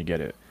symptoms when you get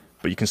it,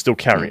 but you can still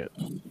carry it.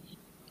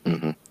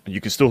 Mm-hmm.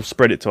 You can still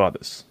spread it to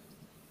others.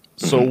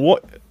 So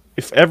what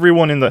if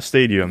everyone in that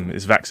stadium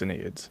is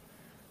vaccinated?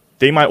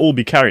 They might all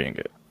be carrying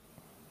it.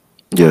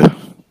 Yeah.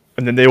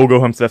 And then they all go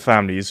home to their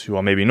families who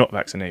are maybe not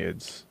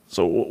vaccinated.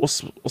 So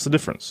what's the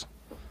difference?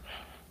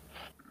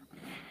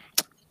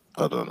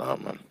 I don't know,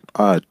 man.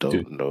 I don't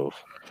Dude. know.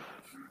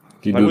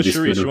 You Like do with this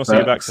Sharice, with she wants to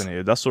get facts.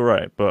 vaccinated. That's all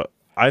right, but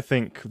I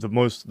think the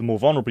more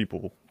vulnerable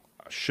people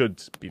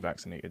should be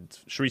vaccinated.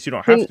 Sharice, you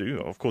don't have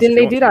to, of course. Didn't if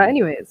they you do want that to.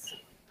 anyways?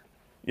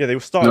 Yeah, they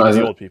were starting No, with as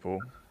the a- old people.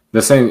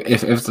 They're saying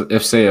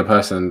if say a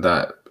person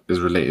that is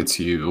related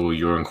to you or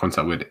you're in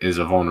contact with is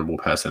a vulnerable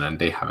person and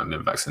they haven't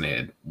been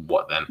vaccinated,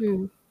 what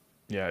then?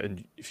 Yeah,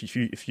 and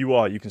if you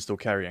are, you can still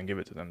carry it and give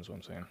it to them. Is what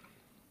I'm saying.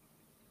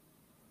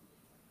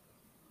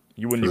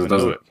 You wouldn't 'Cause it even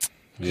know doesn't- it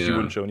because you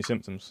wouldn't show any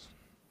symptoms.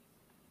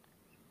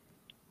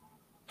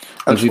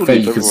 And to be fair,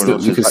 surely if everyone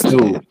else you is could still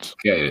vaccinated-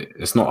 get it.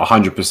 It's not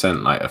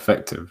 100% like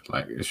effective.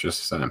 Like it's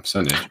just a certain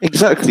percentage.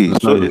 Exactly.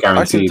 There's So nothing if I can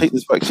guaranteed. take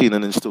this vaccine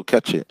and then still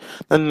catch it,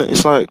 then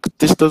it's like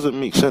this doesn't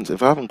make sense.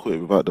 If I haven't caught it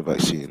without the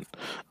vaccine,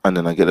 and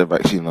then I get the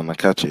vaccine and I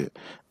catch it,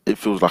 it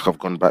feels like I've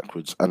gone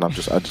backwards and I've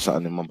just added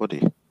something in my body.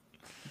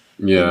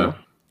 Yeah. You know?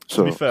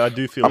 To be So fair, I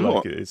do feel I'm like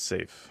not- it is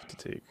safe to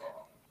take.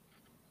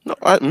 no,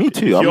 me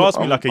too. If I'm you not- asked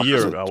me I'm- like a like I year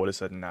said, ago, I would have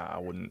said nah, I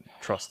wouldn't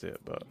trust it.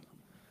 But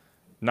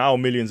now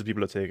millions of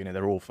people are taking it.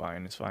 They're all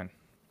fine. It's fine.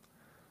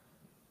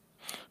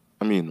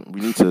 I mean,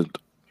 we need to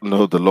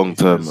know the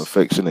long-term Because-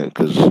 effects in it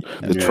because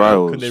the Yeah.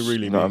 trials. Could they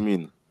really you know what I be?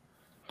 mean?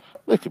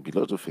 There could be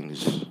lots of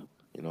things,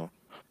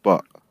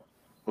 but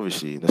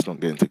obviously let's not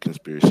get into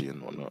conspiracy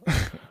and whatnot.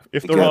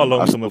 If there Again, are I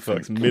long-term still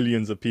effects, think-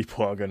 millions of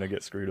people are gonna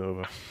get screwed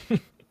over.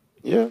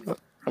 Yeah,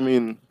 I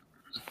mean,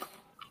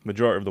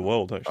 Majority of the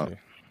world, actually.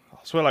 I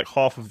swear, like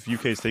half of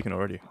UK is taken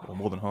already, or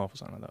more than half, or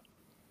something like that.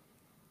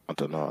 I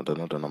don't know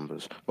the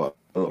numbers, but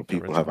a lot of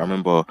think I read people have. I something.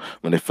 remember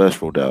when they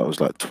first rolled out, it was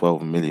like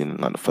 12 million in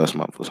like the first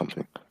month or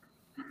something.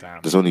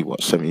 Damn. There's only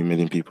 70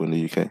 million people in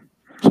the UK,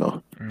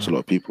 so it's a lot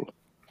of people.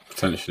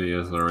 Potentially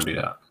is already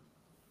that.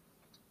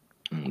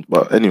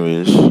 But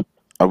anyways,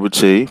 I would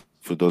say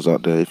for those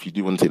out there, if you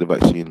do want to take the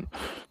vaccine,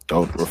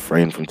 don't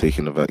refrain from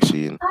taking the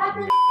vaccine.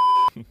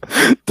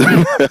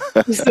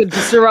 Just a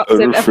disruptive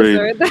refrain.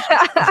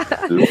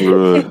 episode.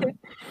 Bruh.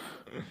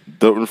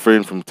 Don't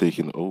refrain from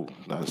taking. Oh,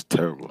 that's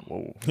terrible.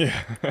 Whoa.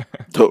 Yeah.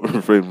 Don't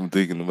refrain from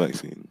taking the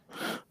vaccine.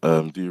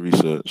 Do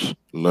research,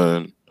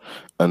 learn,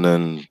 and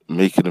then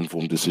make an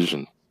informed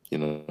decision.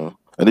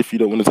 And if you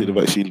don't want to take the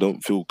vaccine,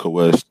 don't feel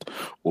coerced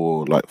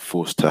or like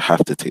forced to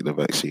have to take the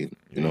vaccine.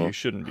 You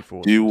shouldn't be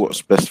forced. Do into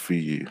what's it. best for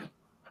you,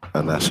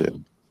 and that's it.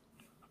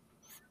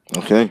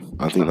 Okay,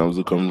 I think that was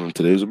the comment from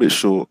today. It was a bit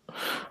short.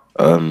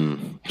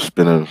 It's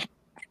been a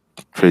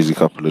crazy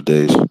couple of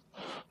days,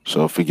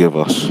 so forgive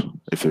us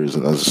if it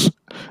isn't as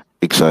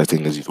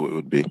exciting as you thought it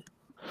would be.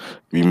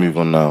 We move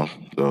on now,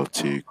 though,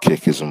 to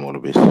kickers and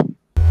wallabies.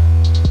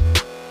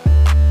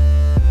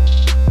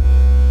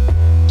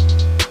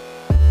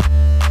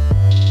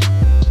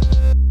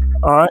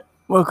 All right,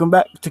 welcome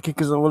back to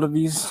Kickers and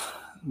Wallabies.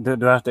 Do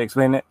I have to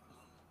explain it?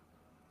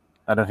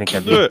 I don't think I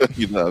Do do. it.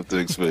 You don't have to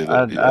explain it.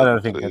 I You don't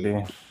have think to I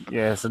do.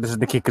 Yeah, so this is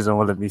the Kickers and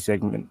Wallabies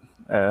segment.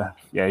 Yeah,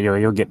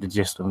 you'll get the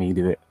gist when we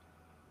do it.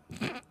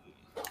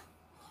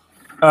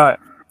 All right,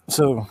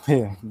 so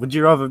here, would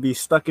you rather be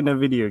stuck in a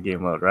video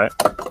game world, right?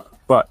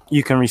 But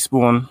you can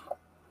respawn,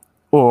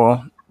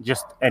 or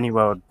just any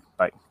world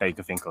like that you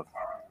can think of.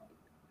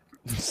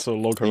 So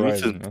Log You need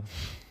Horizon. to- man.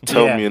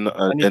 Tell Yeah, me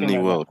anything any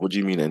like world. What do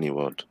you mean any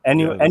world?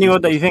 Any Yeah, any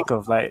world that you think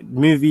of, like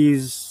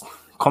movies,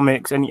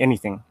 comics,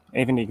 anything that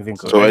you can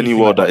think of. So any anything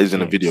world but that isn't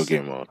a video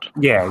games. game world.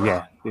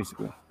 Yeah,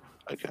 basically.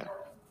 Okay.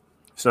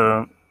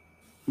 So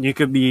you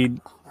could be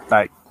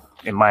like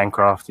in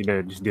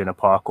Minecraft, just doing a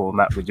parkour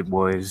map with your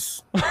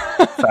boys,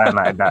 something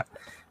like that.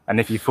 And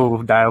if you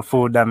die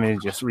full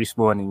damage, just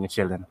respawn and you're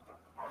chilling.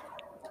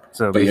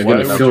 So But you're Why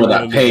gonna would feel you that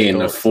wanna live pain in of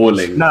Dark Souls?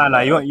 falling. no,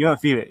 you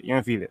won't feel it. You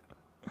don't feel it.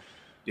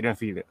 You don't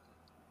feel it.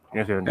 You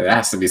don't feel it. There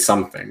has to be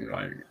something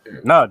like.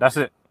 No, that's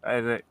it. That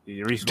is it.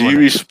 You respawn. Do you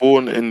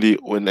respawn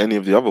in any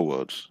of the other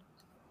worlds?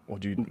 Or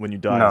do you, when you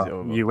die, is it No,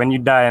 over? when you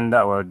die in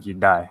that world, you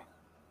die.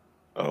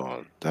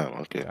 Oh, damn.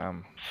 Okay.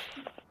 Damn.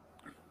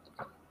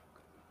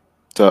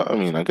 So I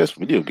mean, I guess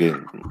video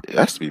game. It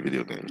has to be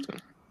video games then.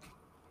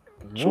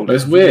 What But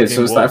it's video weird, game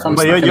so it's like world? from-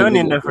 But stuck in you're a only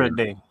in video there for a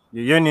game. day.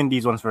 You're only in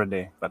these ones for a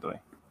day, by the way.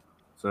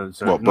 So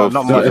What, not both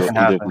much either- can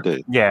either happen.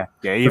 day? Yeah.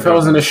 If I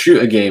was in a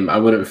shooter game, I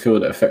wouldn't feel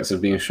the effects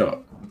of being shot.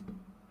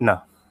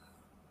 No.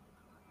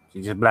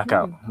 You just black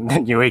out.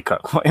 Then you wake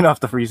up in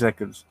after 3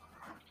 seconds.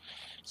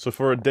 So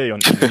for a day on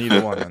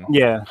neither one, then.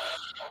 Yeah.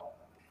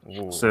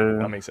 Ooh, So-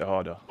 that makes it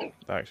harder.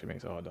 That actually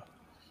makes it harder.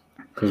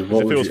 Because If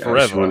what it would feels you forever.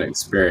 actually want to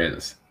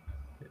experience?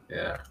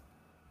 Yeah.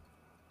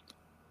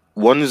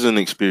 One is an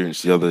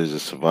experience. The other is a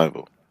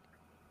survival.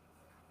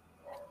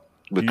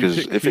 Do you Because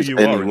pick if who it's you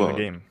any are in the world,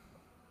 game?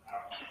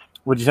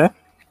 What'd you say?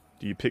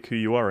 Do you pick who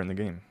you are in the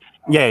game?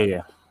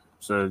 Yeah.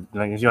 So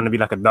like, if you want to be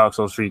like a Dark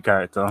Souls 3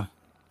 character,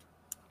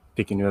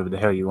 picking whoever the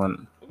hell you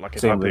want. Like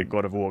if Same I with- pick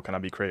God of War, can I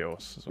be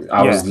Kratos? So-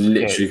 I Yeah, was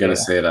literally yeah, gonna yeah.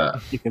 say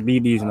that. You can be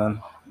these,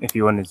 man, if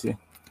you wanted to.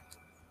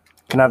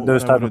 Can have What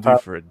those would I type want to of do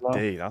powers for a as well.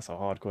 day? That's a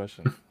hard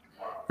question.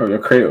 Bro, you're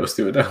Kratos,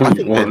 do whatever I you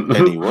think want.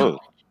 any world.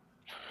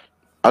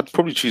 I'd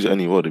probably choose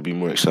any world. It'd be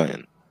more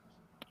exciting.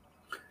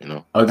 You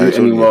know, I'll and do it's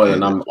any only a world, day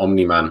and then. I'm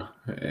Omni Man.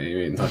 You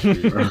ain't touch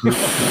me, bro.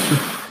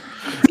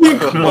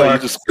 Why you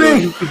just go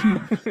in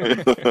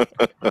the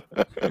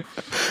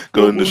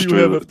What will you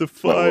street have with after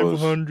Star Wars?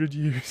 500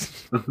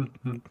 years?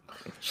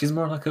 She's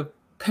more like a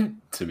pet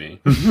to me.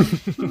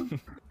 That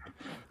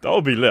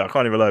would be lit. I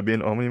can't even lie.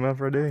 Being Omni Man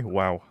for a day?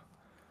 Wow.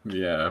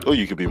 Yeah. Or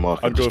you could be Mark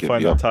I'd and go just get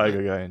find me that up.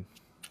 tiger guy. And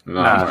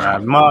Nah,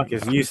 Mark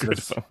is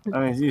useless. I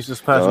mean, he's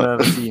useless person I've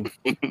ever seen.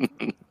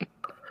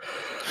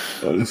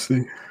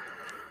 Honestly.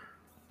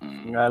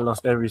 I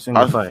lost every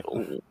single fight. I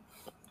you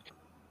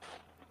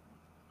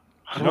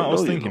don't know what I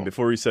was know, you thinking know.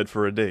 before he said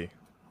for a day?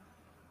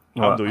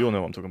 What? Abdul, you'll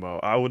know what I'm talking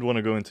about. I would want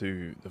to go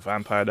into the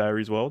Vampire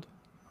Diaries world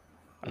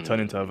and turn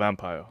into a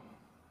vampire.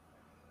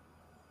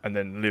 And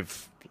then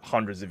live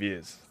hundreds of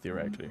years,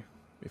 theoretically,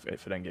 if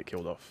I then get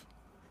killed off.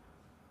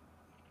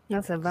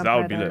 That's a That vampire.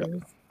 would be lit.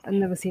 Diaries. I've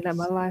never seen that in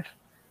my life.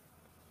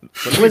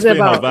 So let me What's it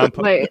explain how about?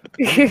 Like,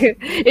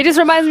 it just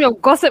reminds me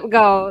of Gossip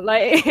Girl.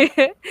 Like, that's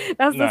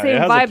the Nah, same it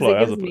has a vibes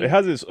plot. it gives me. It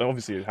has its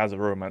obviously it has a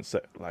romance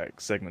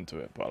segment to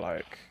it, but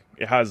like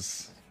it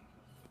has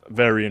a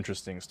very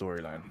interesting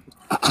storyline.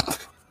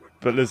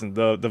 But listen,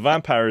 the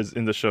vampires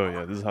in the show,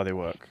 yeah, this is how they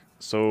work.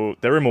 So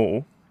they're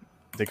immortal.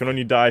 They can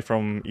only die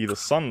from either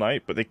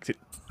sunlight, but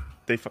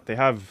they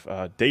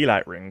have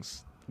daylight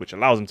rings, which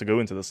allows them to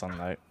go into the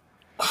sunlight.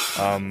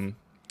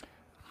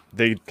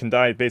 They can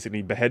die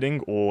basically beheading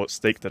or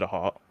stake to the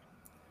heart.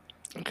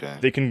 Okay.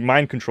 They can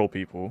mind control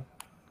people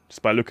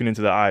just by looking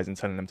into their eyes and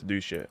telling them to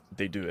do shit.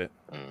 They do it.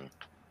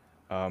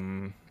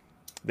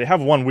 They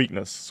have one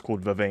weakness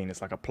called vervain.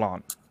 It's like a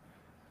plant.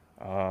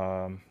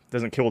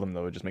 Doesn't kill them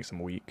though. It just makes them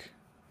weak.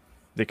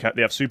 They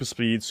have super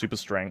speed, super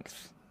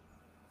strength.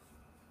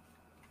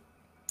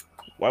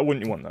 Why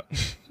wouldn't you want that?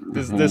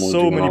 there's What so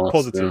do you many want,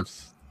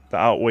 positives that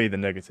outweigh the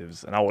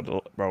negatives, and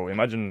bro,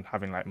 imagine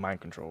having like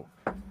mind control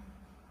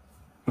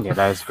Yeah,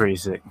 that is pretty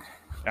sick.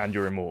 and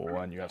you're immortal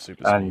and you have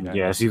super speed. And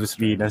yeah, super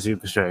speed and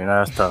super strength.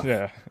 That's tough.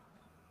 Yeah.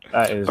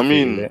 That is. I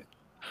pretty mean, lit.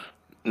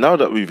 now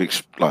that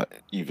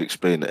you've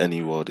explained that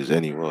any world is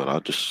any world, I'll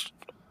just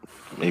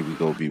maybe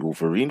go be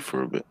Wolverine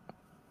for a bit.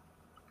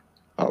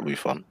 That'll be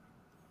fun.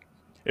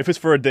 If it's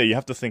for a day, you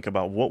have to think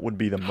about what would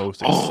be the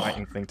most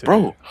exciting thing to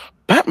Bro, do.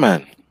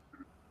 Batman.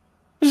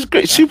 This is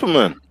great.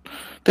 Superman.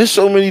 There's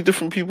so many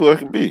different people I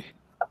can be.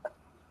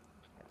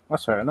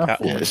 That's fair enough.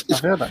 Catwoman. Yeah, I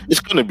feel that. it's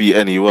gonna be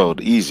any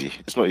world, easy.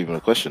 It's not even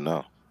a question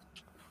now.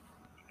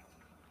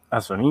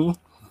 As for me,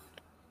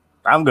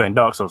 I'm going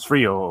Dark Souls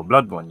 3 or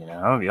Bloodborne. You know,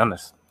 I'm gonna be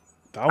honest.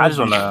 That I would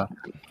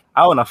just be-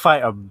 wanna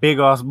fight a big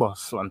ass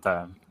boss one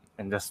time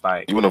and just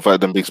like. You wanna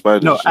fight them big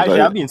spiders? No, Is actually,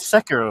 that I'll be in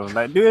Sekiro.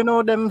 Like, do you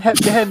know them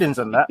beheadings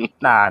and that?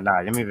 Nah,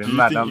 you're moving Do you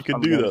mad. think you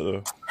could do that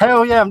though?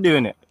 Hell yeah, I'm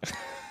doing it.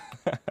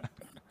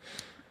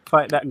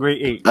 Fight that great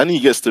ape. And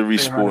he gets to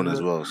respawn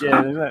as well. So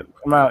Yeah,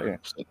 I'm out here.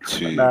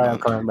 two, Nah, I'm man.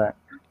 coming back.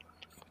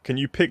 Can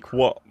you pick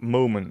what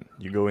moment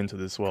you go into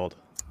this world?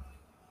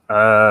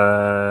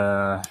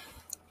 Uh,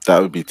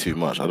 That would be too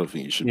much. I don't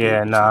think you should. be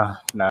yeah, able to.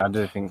 nah, I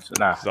don't think so.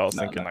 Nah, Because I was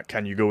nah, thinking, like,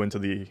 can you go into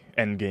the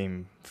end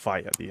game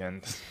fight at the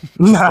end?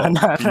 Nah, Start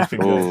nah, beefing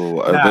nah. guys? Oh,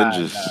 Nah,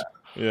 Avengers.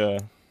 Yeah.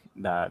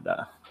 nah.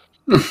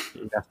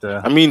 You have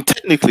to. I mean,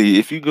 technically,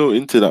 if you go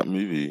into that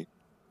movie,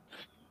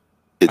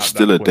 it's At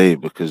still that a point. day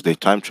because they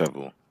time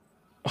travel.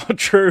 Oh,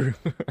 true.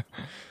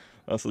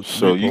 That's a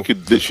So you loophole.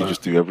 could literally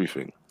just do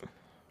everything.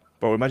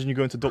 Bro, imagine you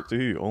go into Doctor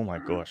Who. Oh my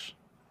gosh.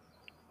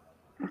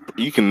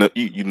 You can.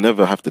 You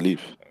never have to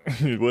leave.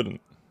 You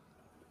wouldn't.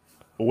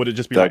 Or would it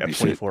just be That'd like a be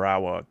sick.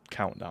 24-hour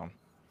countdown?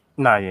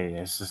 Nah, yeah.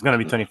 It's gonna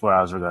be 24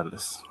 hours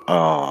regardless.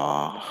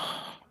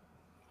 Ah.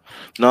 I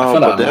No,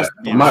 feel but like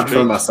I might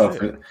throw myself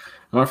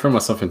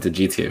space. into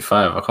GTA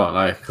 5. I can't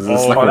lie, because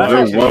it's Oh, like that's a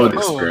real actually world cool.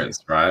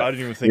 experience, right? I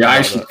didn't even think You're about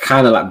actually that.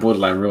 kind of like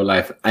borderline real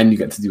life, and you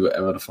get to do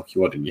whatever the fuck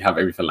you want, and you have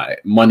everything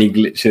like money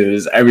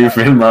glitches,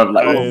 everything, bro.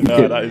 Like Hey, you, nah,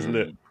 can, that is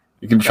lit.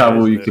 you can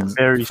travel, is you lit. can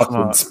Very fucking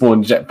smart.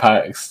 spawn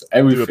jetpacks,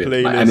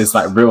 everything, like, and it's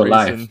like playlist, real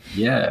racing. life.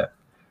 Yeah,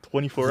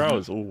 24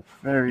 hours. Oh,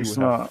 Very you would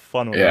smart. have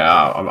fun with yeah.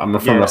 that. I'm gonna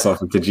throw Yeah.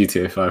 myself into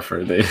GTA 5 for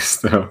a day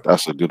still.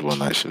 That's a good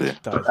one, actually.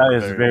 That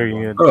is very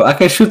good. good. Bro, I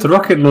can shoot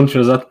rocket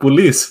launchers at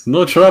police,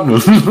 no trouble.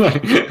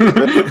 Like,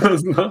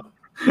 it's not-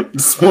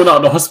 spawn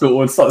out the hospital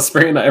and start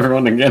spraying at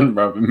everyone again,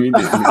 bro,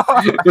 immediately.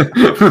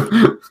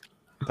 That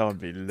would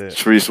be lit.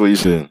 Shreese, what you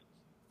saying?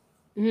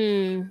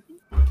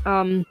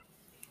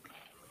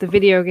 The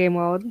video game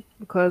world,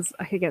 because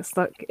I could get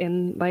stuck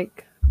in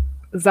like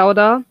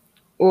Zelda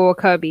or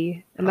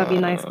Kirby, and that'd be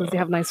nice because they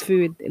have nice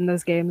food in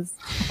those games.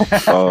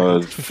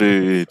 Oh,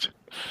 food.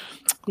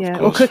 Yeah,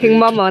 or course, Cooking food.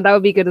 Mama, that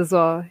would be good as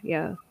well.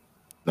 Yeah.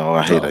 No,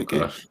 I hate Oh, that game.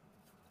 gosh.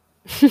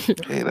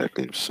 hate that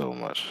game so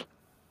much.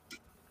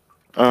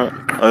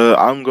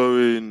 I'm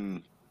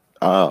going.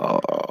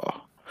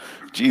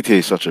 GTA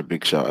is such a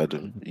big shout,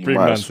 Adam. You Big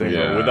might man as well. thing,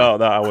 bro. Yeah. Without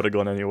that, I would have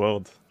gone any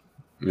world.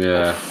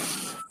 Yeah.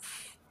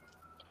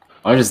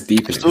 I just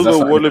deepen it Still because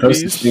that's got like the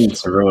closest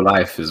Wallabies. thing to real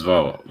life as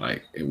well,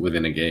 like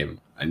within a game,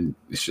 and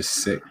it's just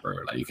sick, bro.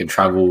 Like you can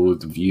travel,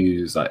 the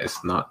views, like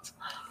it's nuts.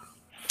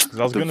 Because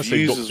I was The going to say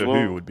views as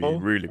Doctor Who would be well.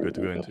 really good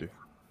to go into.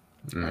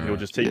 And he'll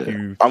just take Yeah.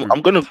 you I'm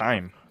through gonna-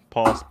 time,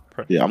 past,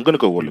 present. Yeah, I'm gonna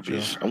go Future.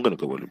 Wallabies. I'm gonna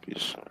go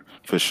Wallabies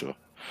for sure.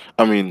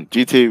 I mean,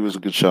 GTA was a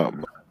good shout,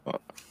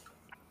 but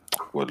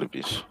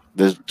Wallabies.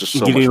 There's just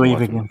so Gilly, much what more you I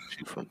can thinking?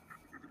 shoot from.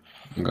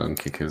 I'm going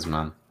kickers,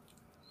 man.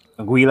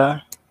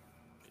 Aguila.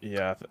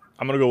 Yeah,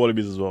 I'm going to go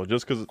Wallabies as well.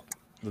 Just because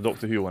the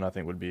Doctor Who one, I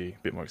think, would be a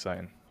bit more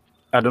exciting.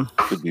 Adam.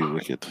 Could be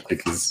wicked.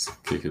 Kickers.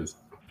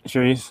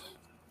 Cherise.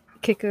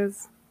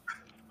 Kickers.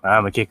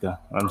 I'm a kicker.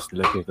 I'm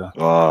still a kicker.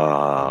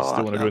 Oh, You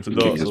still want to go into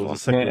Kickers darts or one. the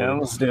second Yeah, one?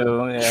 I'm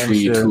still. Yeah, I'm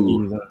 3-2.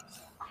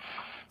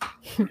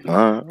 still.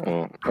 Nah,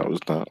 well, that was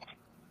that.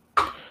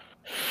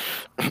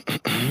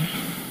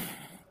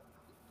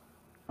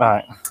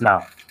 Alright,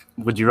 now,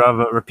 would you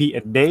rather repeat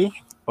a day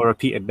or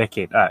repeat a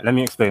decade? Alright, let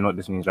me explain what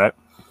this means, right?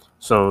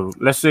 So,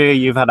 let's say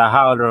you've had a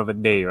howler of a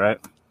day, right?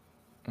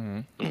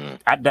 Mhm.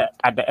 At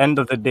the end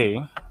of the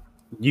day,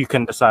 you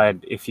can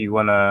decide if you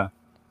want to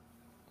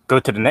go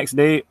to the next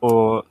day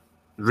or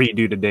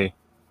redo the day.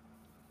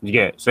 You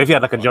get it? So if you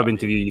had like a job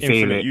interview, you fail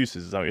Infinite it.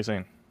 uses, is that what you're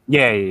saying?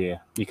 Yeah.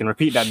 You can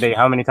repeat that day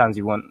how many times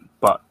you want,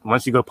 but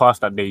once you go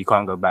past that day, you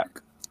can't go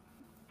back.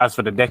 As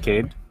for the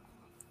decade,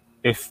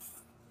 if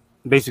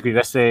basically,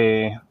 let's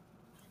say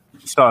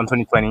you start in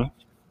 2020,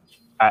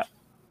 at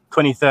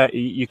 2030,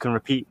 you can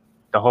repeat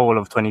the whole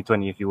of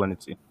 2020 if you wanted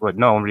to. Well,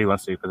 no one really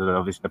wants to because of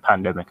obviously the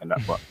pandemic and that,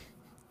 but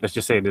let's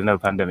just say there's no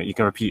pandemic, you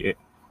can repeat it.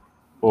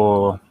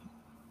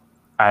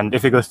 And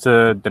if it goes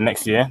to the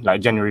next year,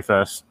 like January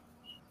 1st,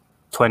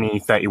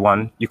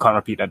 2031, you can't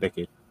repeat that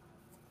decade.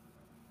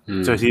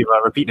 So it's either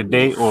repeat the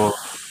day or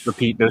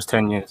repeat those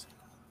 10 years.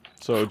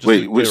 So just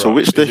Wait, to clear so up,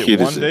 which is decade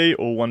it is one it? day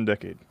or one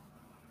decade?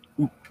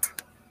 What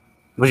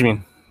do you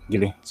mean,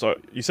 Gilly? So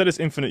you said it's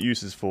infinite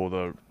uses for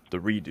the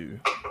redo,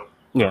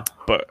 Yeah.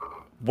 but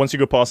once you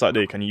go past that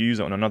day, can you use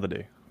it on another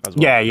day as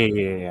well?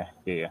 Yeah.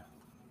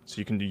 So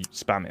you can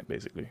spam it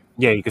basically.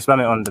 Yeah, you can spam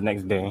it on the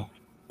next day,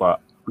 but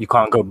you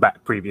can't go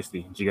back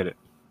previously. Do you get it?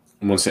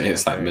 Once it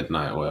hits like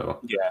midnight or whatever.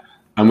 Yeah.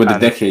 And with the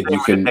And decade, same you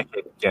with can. the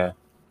decade, yeah.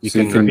 You so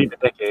can you can- repeat the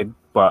decade,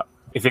 but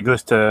if it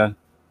goes to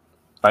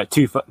like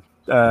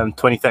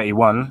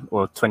 2031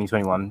 or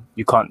 2021,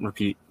 you can't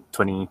repeat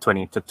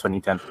 2020 to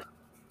 2010.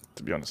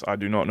 To be honest, I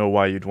do not know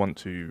why you'd want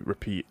to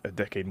repeat a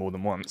decade more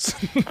than once.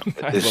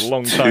 That's It's a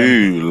long too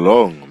time.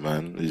 long,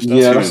 man. It's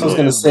Yeah, too that's what I was long.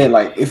 gonna say.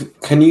 Like,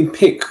 can you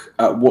pick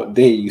at what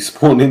day you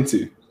spawn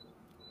into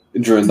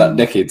during that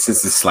decade?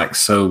 Since it's like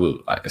so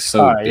big.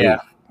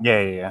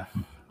 Yeah.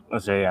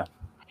 Let's say yeah.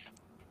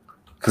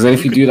 Because then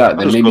if you do that,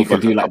 then Just maybe go you could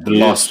back do a like the couple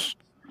last. years.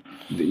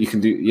 You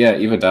can do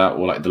either that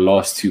or like the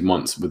last 2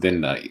 months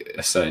within that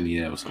a certain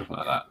year or something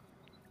like that.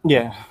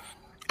 Yeah.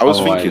 I was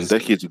thinking Otherwise-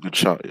 decade's a good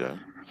shot, yeah.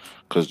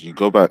 Because you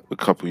go back a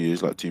couple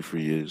years, like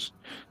 2-3 years,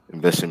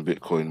 invest in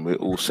Bitcoin, we're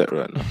all set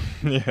right now.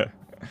 Yeah,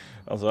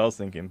 that's what I was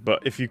thinking.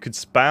 But if you could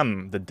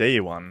spam the day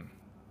one,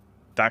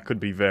 that could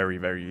be very,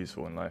 very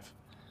useful in life.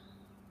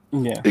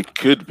 Yeah. It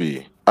could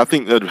be. I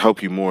think that'd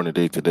help you more on a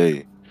day to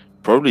day.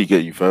 Probably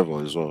get you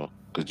further as well.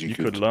 Because You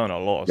could learn a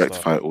lot of stuff.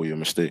 rectify all your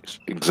mistakes.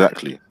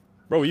 Exactly.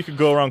 Bro, you could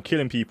go around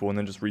killing people and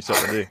then just reset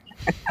the day.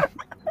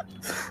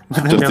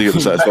 Just to get the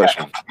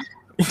satisfaction.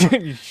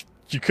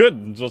 You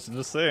could,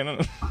 just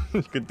saying.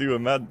 You could do a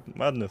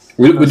madness.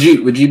 Would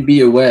you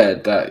be aware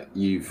that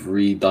you've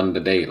redone the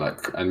day, like,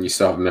 and you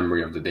still have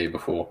memory of the day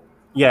before?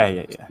 Yeah.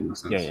 In a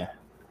sense. Yeah.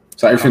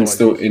 So everything's Otherwise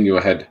still in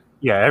your head.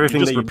 Yeah, everything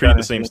just that you've repeat done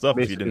the same is stuff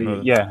if you didn't know.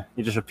 basically- Yeah,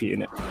 you're just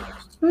repeating it.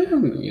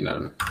 You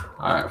know.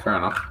 All right, fair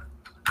enough.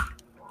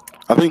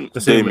 I think The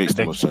day same with makes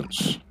the the most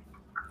sense.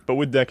 But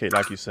with Decade,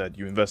 like you said,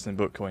 you invest in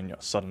Bitcoin,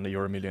 suddenly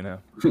you're a millionaire.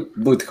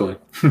 Bitcoin.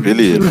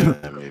 Billion,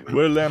 maybe.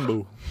 We're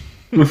Lambo.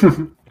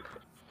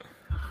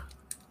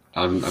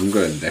 I'm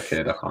going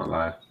decade. I can't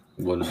lie.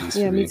 One of these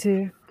Yeah, for me me.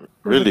 too.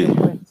 Really?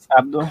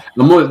 Abdul?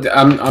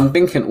 I'm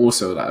thinking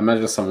also that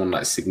imagine someone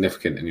like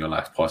significant in your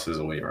life passes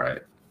away,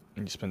 right?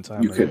 And you spend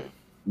time You with could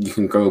you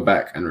can go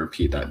back and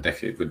repeat that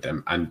decade with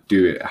them and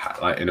do it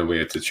like in a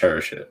way to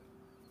cherish it.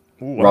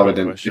 Ooh, I've Rather got a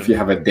than question. if you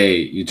have a day,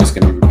 you're just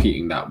going to be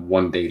repeating that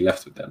one day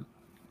left with them.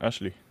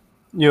 Ashley,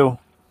 Yo.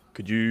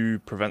 could you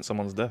prevent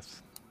someone's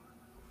death?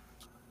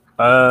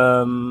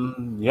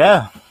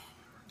 Yeah.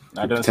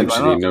 I don't see why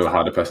Potentially not. know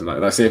how the person, like,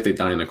 let's say if they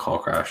die in a car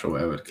crash or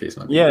whatever the case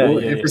might be. Yeah, or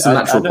yeah, if it's yeah. a I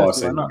natural don't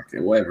see passing, why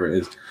like, whatever it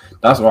is.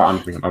 That's what I'm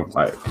thinking of.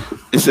 Like,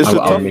 It's I'll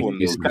a tough make one it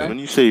though, easy.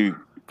 'cause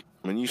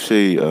when you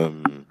say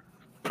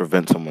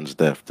prevent someone's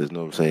death, there's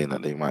no saying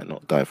that they might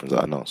not die from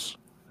something else.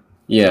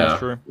 yeah, That's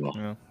true. Yeah.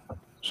 Yeah.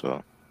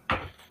 So But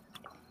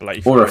like,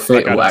 if or you, a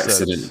fatal Adam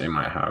accident says, they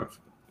might have.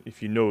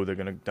 if you know they're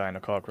gonna die in a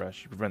car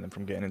crash, you prevent them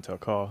from getting into a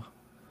car.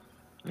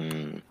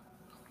 mm,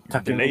 You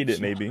delayed it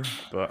maybe,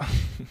 but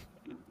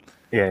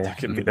Yeah,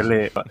 Take it you could easy.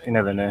 delay it, but you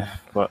never know.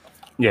 But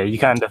yeah, you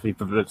can definitely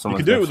prevent You someone's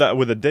could do it death. with that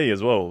with a day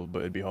as well, but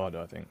it'd be harder,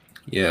 I think.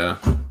 Yeah.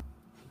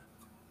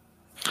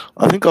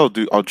 I think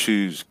I'll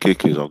choose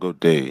kickers. I'll go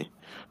day.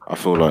 I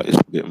feel like it's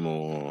a bit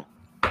more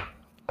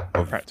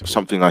of Practical.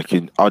 something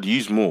I'd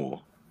use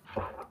more,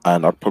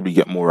 and I'd probably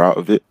get more out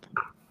of it.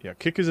 Yeah,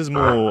 kickers is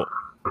more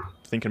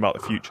thinking about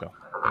the future.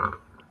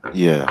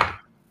 Yeah,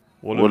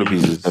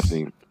 Wallabies is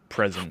definitely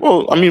present.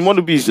 well. I mean, past.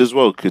 Wallabies as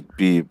well could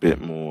be a bit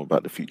more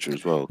about the future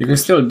as well. You can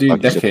 'cause still do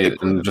like you said,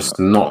 decade and just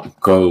not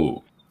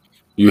go.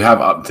 You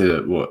have up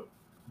to what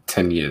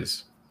 10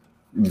 years.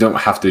 You don't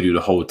have to do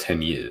the whole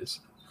 10 years.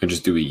 You can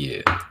just do a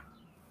year.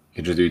 You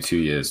can just do 2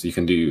 years. You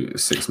can do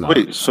 6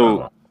 months.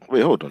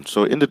 Wait, hold on.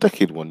 So in the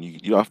decade one,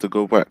 you have to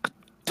go back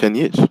 10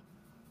 years.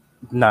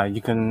 No,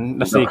 you can.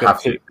 Let's You say you don't could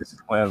have to. pick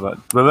whatever.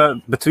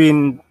 But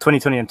between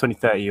 2020 and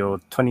 2030, or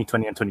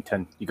 2020 and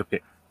 2010, you could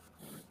pick.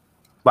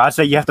 But I'd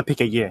say you have to pick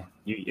a year.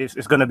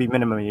 It's going to be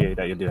minimum a year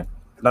that you're doing.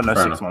 Not Fair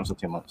 6 enough. months or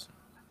 2 months.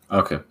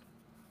 Okay.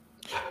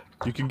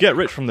 You could get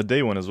rich from the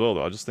day one as well,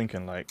 though. I was just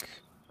thinking, like,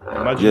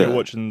 imagine Yeah, you're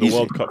watching the easy.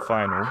 World Cup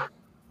final,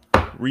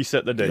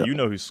 reset the day. Yeah. You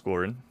know who's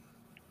scoring.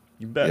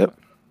 You bet. Yep.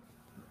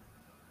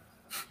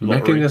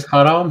 Making this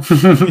haram.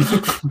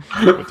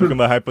 We're talking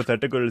about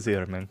hypotheticals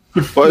here, man.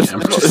 But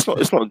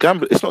it's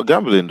not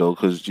gambling though,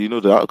 because you know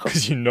the outcome.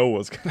 Because you know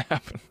what's gonna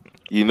happen.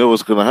 You know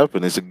what's gonna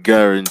happen. It's a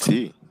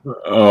guarantee.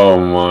 Oh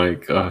my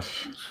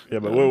gosh. Yeah,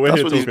 but we're That's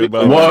here what these talking big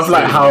about. What if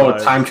like saving how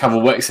lives. time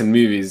travel works in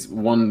movies?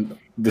 One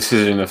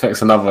decision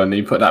affects another, and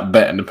you put that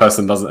bet, and the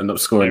person doesn't end up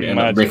scoring, and end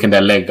up Imagine. breaking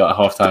their leg at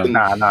halftime.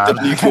 Nah.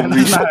 Then you can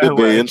reset the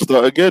day and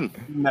start again.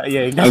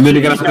 Yeah, And then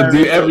you're gonna have to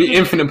do every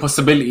infinite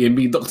possibility and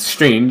be Doctor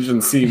Strange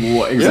and see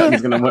what exactly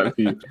is gonna work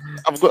for you.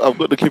 I've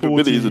got the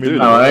capabilities to do million.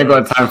 No, that. I ain't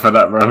got time for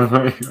that,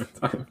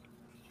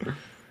 bro.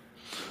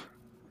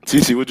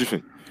 Cece, what do you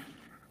think?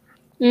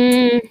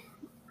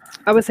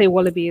 I would say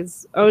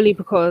Wallabies, only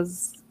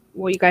because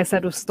what you guys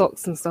said with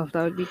stocks and stuff,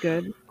 that would be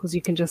good because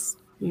you can just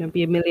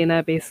be a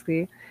millionaire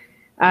basically,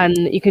 and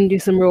you can do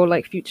some real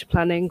like future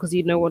planning because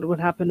you know what would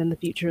happen in the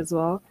future as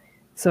well.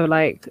 So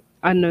like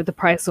I know the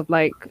price of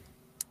like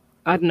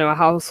I don't know a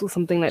house or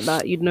something like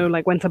that. You'd know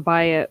like when to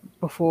buy it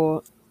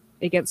before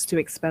it gets too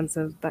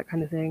expensive, that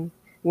kind of thing.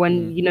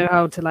 When you know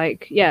how to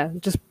like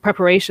just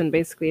preparation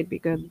basically, it'd be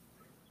good.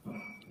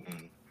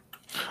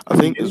 I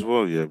think as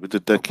well, yeah, with the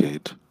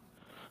decade,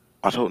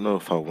 I don't know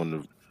if I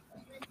want to.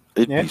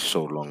 It'd be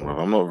so long, bro.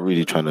 I'm not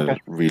really trying to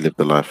relive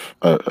the life,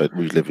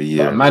 relive a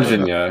year. But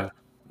imagine,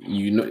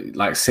 you know,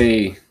 like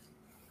say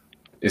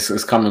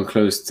it's coming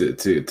close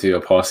to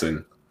your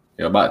passing.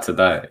 You're about to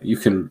die. You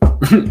can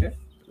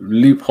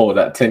loophole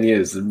that 10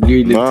 years.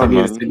 Relive 10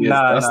 years. 10 years.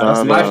 That's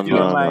life, That's you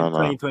know.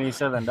 like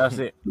 2027. That's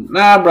it.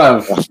 Nah,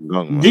 bro. That's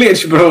long, man.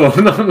 Glitch, bro.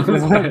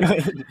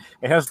 No.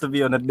 It has to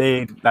be on a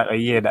day, like a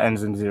year that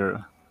ends in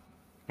 0.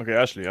 Okay,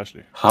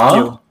 Ashley.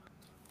 Huh?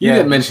 You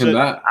didn't mention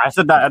that. I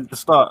said that at the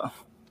start.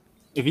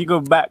 If you go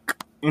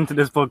back into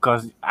this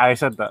podcast, I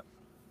said that.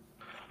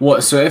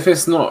 What? So if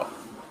it's not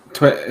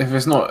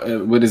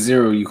with a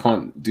 0, you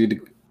can't do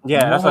the.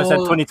 Yeah, that's why I said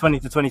 2020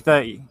 to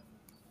 2030.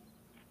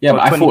 Yeah, Or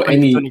but I thought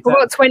 2020 any. to What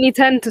about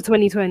 2010 to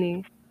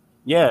 2020?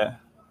 Yeah.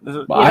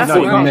 But Yeah, I that's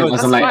thought you fine. meant as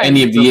That's in like fine.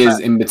 any of the Go years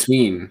back. in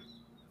between.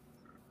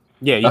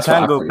 Yeah, you That's what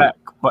can I go thought. back,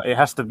 but it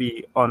has to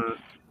be on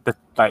the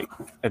like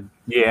a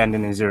year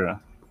ending in 0.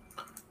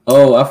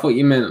 Oh, I thought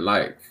you meant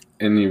like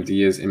any of the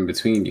years in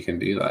between. You can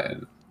do that.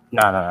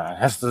 No. It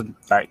has to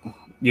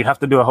you'd have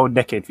to do a whole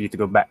decade for you to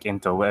go back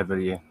into whatever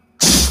year.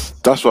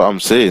 That's what I'm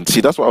saying.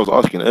 See, that's what I was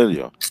asking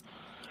earlier.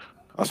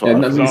 That's what Yeah, I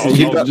no, was you, asking.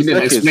 you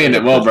didn't explain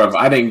it well, bro.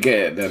 I didn't get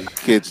it then.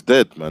 Decade's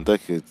dead, man.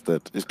 Decade's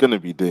dead. It's gonna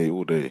be day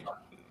all day.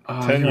 10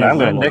 yeah, years I'm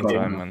is a going long decade.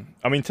 time, man.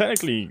 I mean,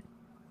 technically,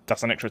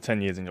 that's an extra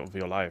 10 years of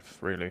your life,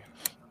 really.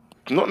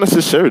 Not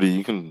necessarily.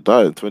 You can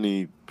die at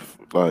 20.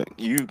 Like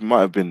you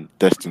might have been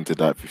destined to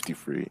die at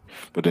 53,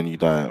 but then you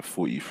die at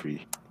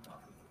 43.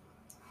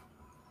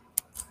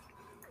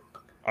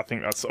 I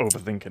think that's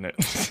overthinking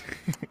it.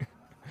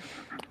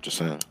 Just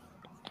saying.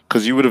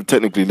 Because you would have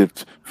technically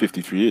lived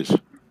 53 years.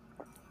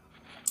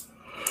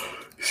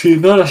 See,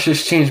 now that's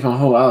just changed my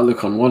whole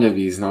outlook on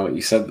Wallabies. Now that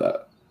you said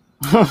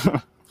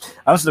that.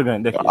 I'm still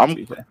going decade. I'm- to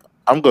be fair.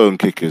 I'm going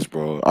kickers,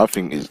 bro. I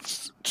think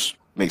it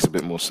makes a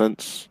bit more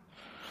sense,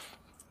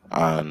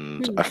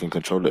 and I can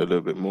control it a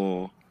little bit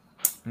more.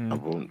 I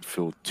won't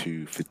feel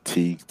too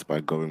fatigued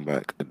by going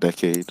back a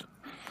decade.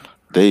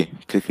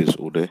 Kickers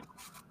all day.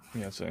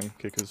 Yeah, same.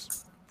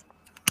 Kickers.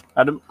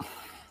 Adam,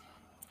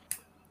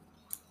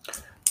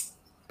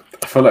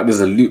 I feel like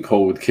there's a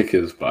loophole with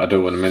kickers, but I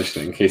don't want to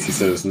mention it in case he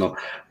says it's not.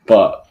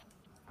 But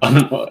I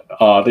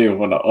don't even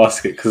want to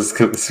ask it because it's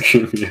going to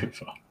screw me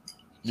over.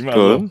 You might as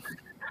Go well. on.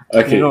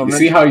 Okay, You know, you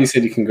see how you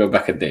said you can go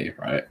back a day,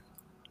 right?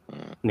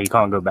 no, you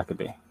can't go back a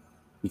day.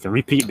 You can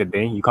repeat the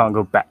day. You can't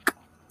go back.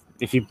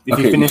 If you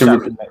Okay, you finish can that,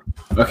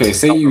 repeat- Okay,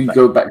 say Can't go you back.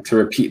 go back to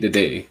repeat the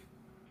day,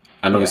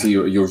 and obviously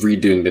you're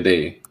redoing the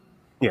day.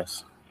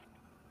 yes.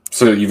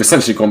 So you've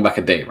essentially gone back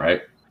a day,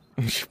 right?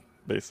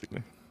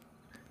 Basically.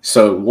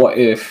 So what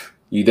if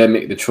you then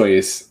make the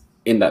choice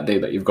in that day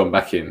that you've gone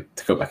back in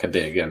to go back a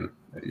day again.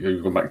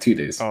 You've gone back 2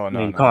 days. Oh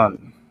no, You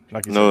can't.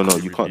 Like you No, said, no,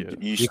 you repeat can't.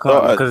 it You You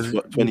start can't at because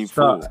you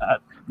 24. start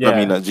at, I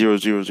mean, at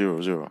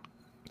 0000.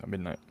 at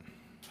midnight.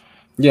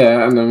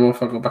 Yeah, and then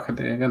if I go back a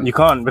day again. you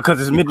can't because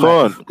it's You midnight.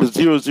 can't, because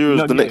 00 is You're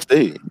the not next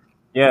day.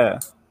 Yeah,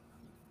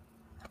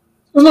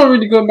 It's not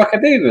really going back a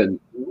day then.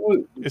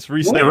 It's You're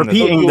resetting.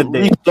 repeating You're the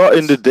day.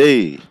 restarting the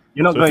day.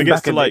 You're not So if going it gets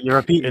back to a day. like You're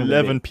repeating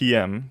 11 the day.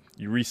 p.m.,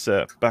 you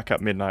reset back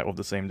at midnight of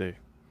the same day.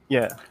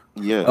 Yeah.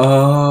 Yeah.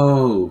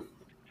 Oh,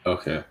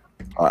 okay.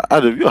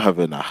 Adam, you're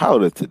having a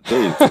howler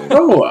today, bro.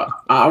 No,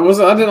 I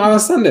didn't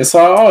understand it, so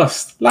I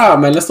asked. Nah,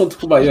 man, let's not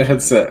talk about your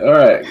headset. All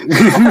right.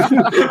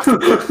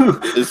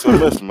 It's a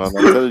mess, man.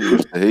 I'm telling you,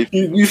 it's the hate.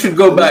 You should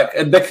go back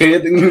a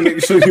decade and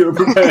make sure you're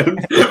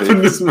prepared for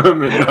this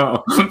moment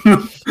now.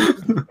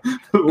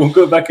 We'll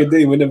go back a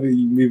day whenever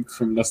you moved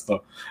from Leicester.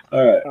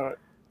 All right.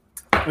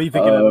 What are you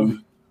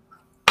thinking?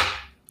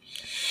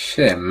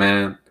 Shit,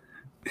 man.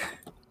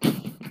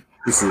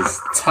 This is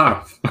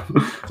tough.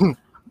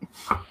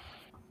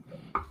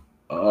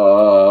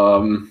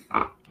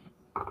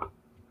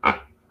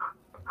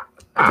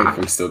 I think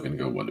I'm still gonna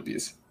go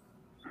Wallabies.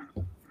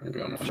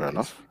 Fair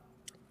enough.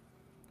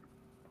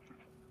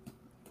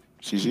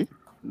 CG?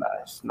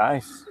 Nice.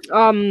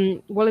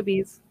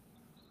 Wallabies.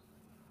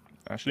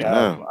 Actually,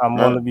 Yeah. I'm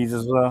Yeah. Wallabies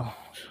as well.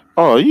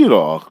 Oh, you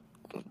lot.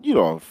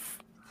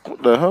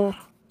 What the hell?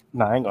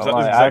 Nah, I ain't is gonna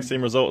that the lie. exact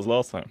same result as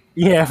last time?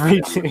 Yeah,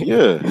 me too.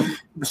 Yeah.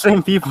 The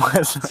same people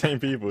as Same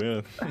people,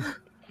 yeah.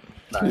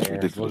 Nah, It's yeah,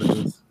 ridiculous.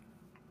 Wallabies.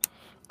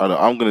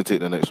 I'm going to take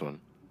the next one,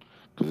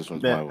 because this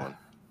one's Yeah. my one.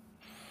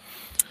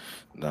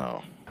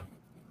 Now,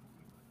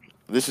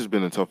 this has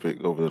been a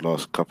topic over the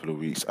last couple of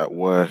weeks at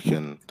work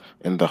and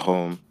in the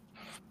home,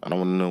 and I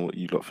want to know what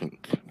you lot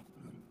think.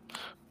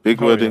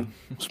 Big Oh, wedding,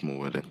 small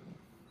wedding?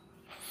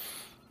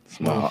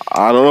 Now,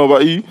 I don't know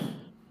about you,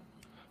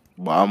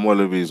 but I'm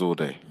Wallabies all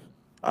day.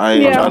 I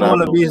ain't Yeah, trying to have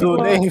Wallabies no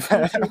all day.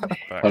 Facts.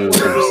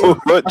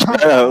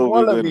 110%.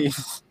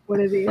 Wallabies.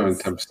 Wallabies.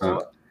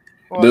 110%.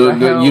 What the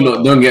hell? You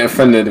lot don't get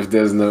offended if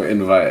there's no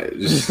invite.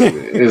 Just, it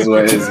is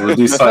what it is. We'll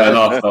do something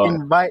after.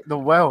 Invite the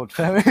world.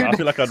 I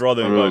feel like I'd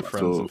rather Real invite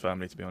friends talk. and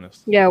family, to be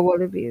honest. Yeah,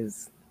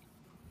 Wallabies.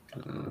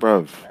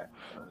 Bruv,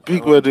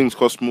 big weddings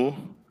cost more.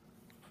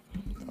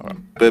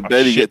 A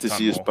Barely get shit to ton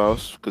see your more.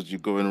 spouse because you're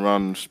going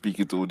around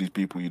speaking to all these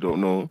people you don't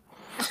know.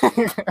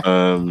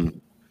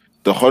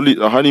 The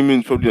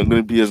honeymoon's probably not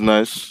going to be as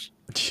nice.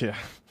 Yeah.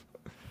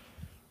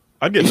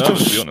 I'd get It's nervous,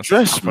 just to be honest,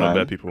 stress, in front of man.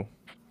 bare people.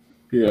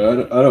 Yeah,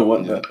 I don't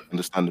want that.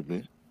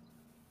 Understandably.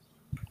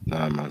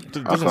 Nah, man. It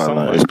I doesn't can't sound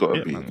lie. like It's got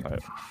to it, be. man. Like,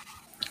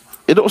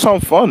 It don't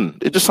sound fun.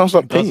 It just sounds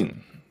like it pain.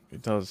 doesn't.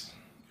 It does.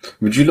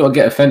 Would you not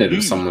get offended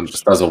if someone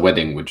just does a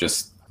wedding with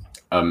just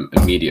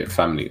immediate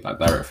family, like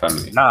direct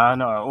family? Nah,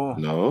 not at all.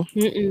 No.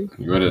 Mm-mm.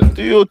 You wouldn't.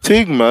 Do your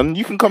thing, man.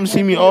 You can come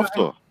see me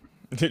after.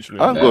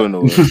 Literally. I ain't Yeah. going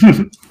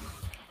nowhere.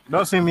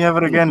 Don't see me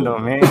ever again, though,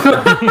 man.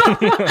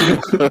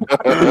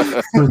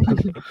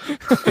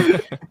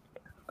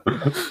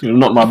 You're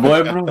not my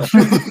boy, bro.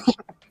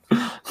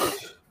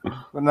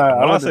 But no,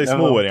 When I say wouldn't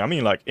small ever. wedding, I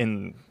mean like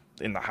in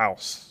the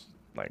house.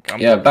 Like I'm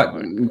Yeah,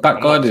 talking, like, back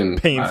I'm not garden.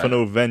 paying for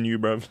no venue,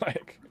 bro.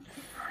 Like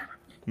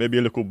maybe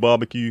a little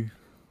barbecue.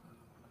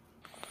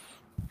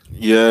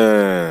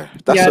 Yeah.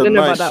 That's Yeah, I a don't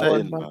know nice about that one,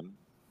 setting, but- man.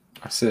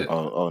 That's it.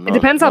 Oh, no. It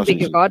depends how No,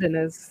 big your seriously. garden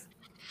is.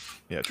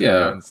 Yeah, true.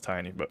 Yeah. It's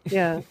tiny, but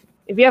Yeah.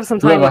 If you have some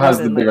tiny Whoever has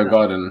garden the bigger like that.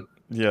 garden,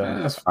 yeah,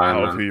 that's fine, out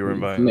man. of who you're You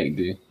inviting. can make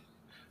do.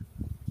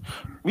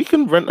 We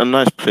can rent a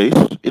nice place.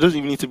 It doesn't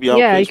even need to be our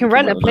Yeah, place. you can We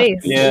rent a nice place.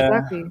 Yeah.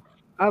 Exactly.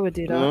 I would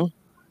do You that. know?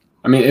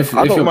 I mean, if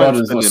I don't your mind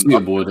garden's not spending-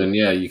 suitable, then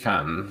yeah, you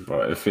can.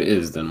 But if it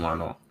is, then why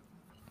not?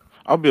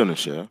 I'll be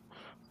honest, yeah.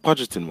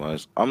 Budgeting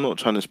wise, I'm not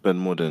trying to spend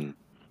more than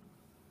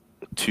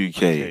 2K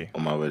Okay.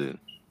 on my wedding.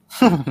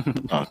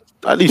 No,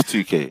 at least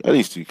 2K. At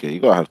least 2K. You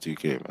gotta have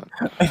 2K,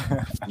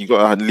 man. You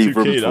gotta leave 2K,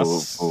 room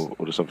that's- for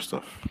all this other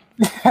stuff.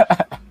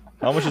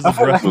 How much is the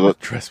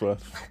dress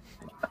worth?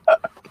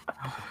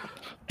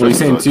 What are you Dresses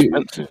saying? are Two?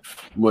 expensive.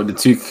 What the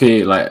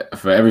 2K like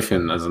for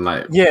everything, as in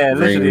like Yeah,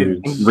 literally,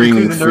 ring,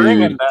 including the ring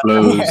food, and that.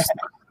 clothes.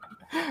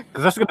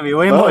 Because that's gonna be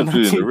way Not more than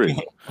including the 2K.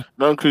 ring.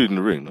 Not including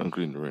the ring. Not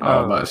including the ring. Oh, I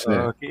was about to say.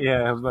 okay,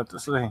 yeah, I was about to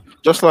say.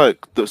 Just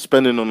like the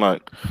spending on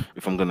like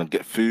if I'm gonna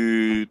get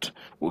food,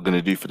 what we're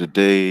gonna do for the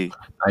day.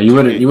 You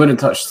wouldn't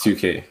touch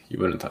 2K. You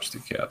wouldn't touch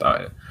 2K. I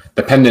doubt it.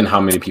 Depending how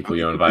many people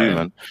you're inviting.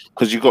 man.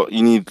 Because you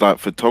need like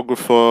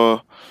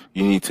photographer.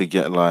 You need to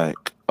get like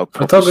a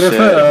proper Photographer.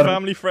 set.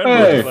 Family friendly.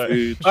 Hey. Like,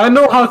 Food. I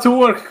know how to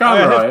work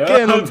camera.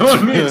 Get I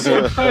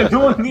it.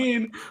 don't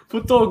need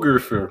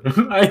photographer.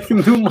 I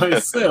can do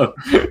myself.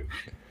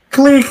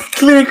 Click,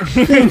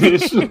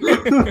 finish.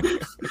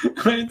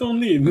 I don't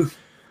need.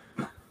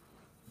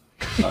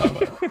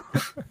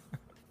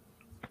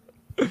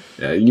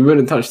 Yeah, you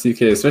wouldn't touch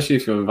 2K, especially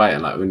if you're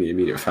inviting like really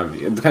immediate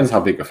family. It depends how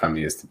big a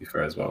family is, to be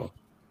fair, as well.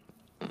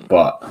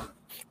 But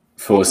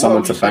for What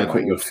someone are to we saying?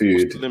 banquet your What's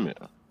food, the limit?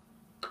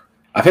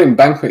 I think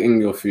banqueting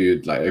your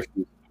food, like if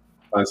you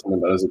find someone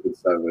that does a good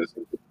service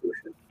and good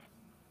portion,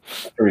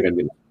 it's probably gonna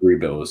be like 3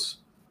 bills.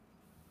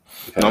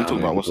 No, I'm talking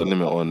about what's the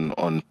limit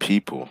on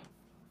people?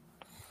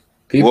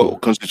 People.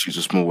 What constitutes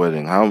a small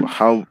wedding?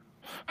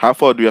 How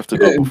far do you have to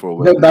go before a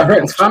The wedding?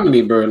 direct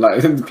family, bro.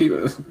 Like the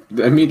people,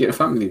 the immediate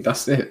family.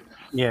 That's it.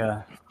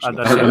 Yeah. And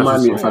That's my what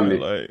immediate I'm family.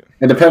 saying, like,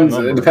 It depends.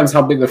 number. It depends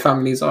how big the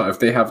families are. If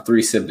they have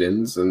 3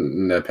 siblings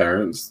and their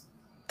parents,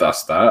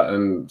 that's that.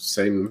 And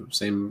same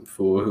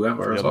for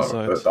whoever The as other well.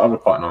 side. But the other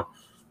partner,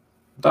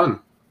 done.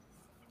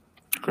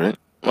 Great.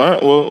 All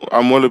right. Well,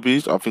 I'm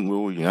Wallabies. I think we're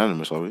all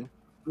unanimous, are we?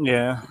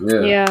 Yeah.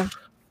 Yeah.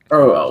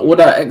 Bro, all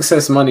that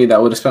excess money that I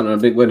would have spent on a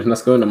big wedding,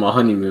 that's going to my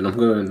honeymoon. I'm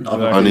going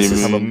other Exactly.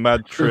 places. Have a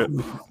mad trip,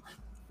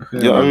 You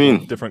know what I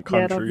mean? different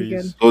Yeah, that'd be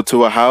countries. Go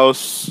to a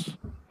house.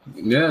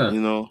 Yeah. You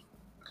know,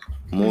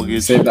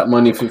 mortgage. Save that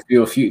money for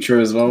your future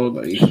as well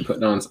that you can put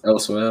down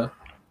elsewhere.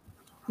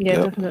 Yeah,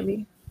 Yep.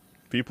 definitely.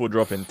 People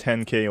dropping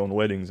 10K on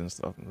weddings and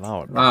stuff.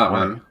 Lord,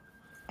 Man.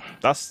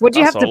 that's What do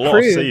you that's have a to lot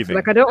prove? of saving.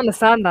 Like, I don't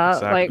understand that.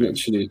 Exactly. Like,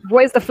 Literally.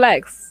 what is the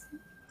flex?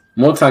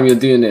 More time you're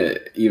doing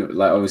it,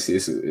 like obviously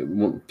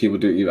people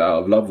do it either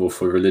out of love or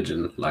for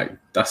religion. Like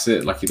that's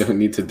it. Like you don't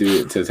need to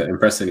do it to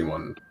impress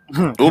anyone.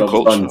 All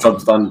culture.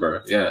 Job's done, bro.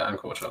 Yeah, and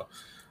culture.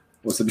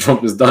 Once the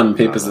job is done,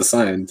 papers are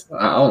signed.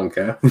 I don't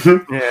care.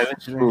 Yeah,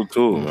 literally.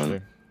 Cool,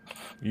 man.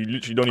 You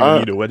literally don't even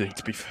need a wedding,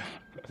 to be fair.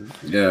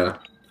 Yeah,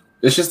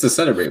 it's just the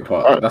celebrate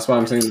part. Alright. That's why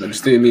I'm saying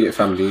just the immediate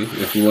family.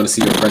 If you want to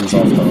see your friends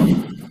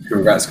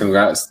after,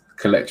 congrats.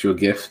 Collect your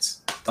gifts.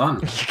 Done.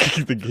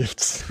 The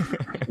gifts.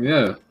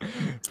 Yeah,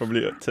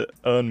 Probably to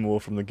earn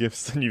more from the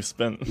gifts than you've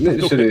spent.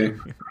 literally.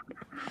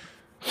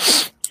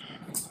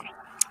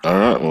 All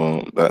right.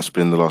 Well, that's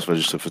been the last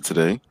register for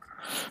today.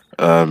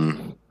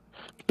 Been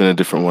a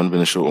different one.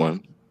 Been a short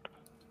one.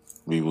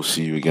 We will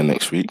see you again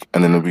next week,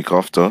 and then the week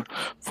after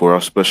for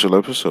our special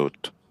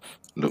episode.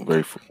 Look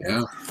very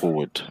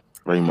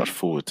very much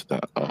forward to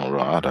that. Oh,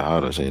 right. I don't know how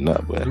to say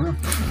that, but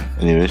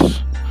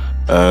anyways,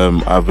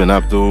 I've been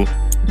Abdul.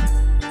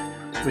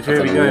 Which way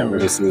are we going?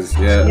 This is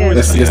yeah. Yeah.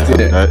 Let's do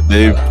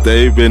it.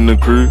 They've been the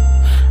crew,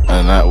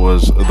 and that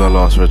was the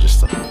last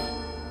register.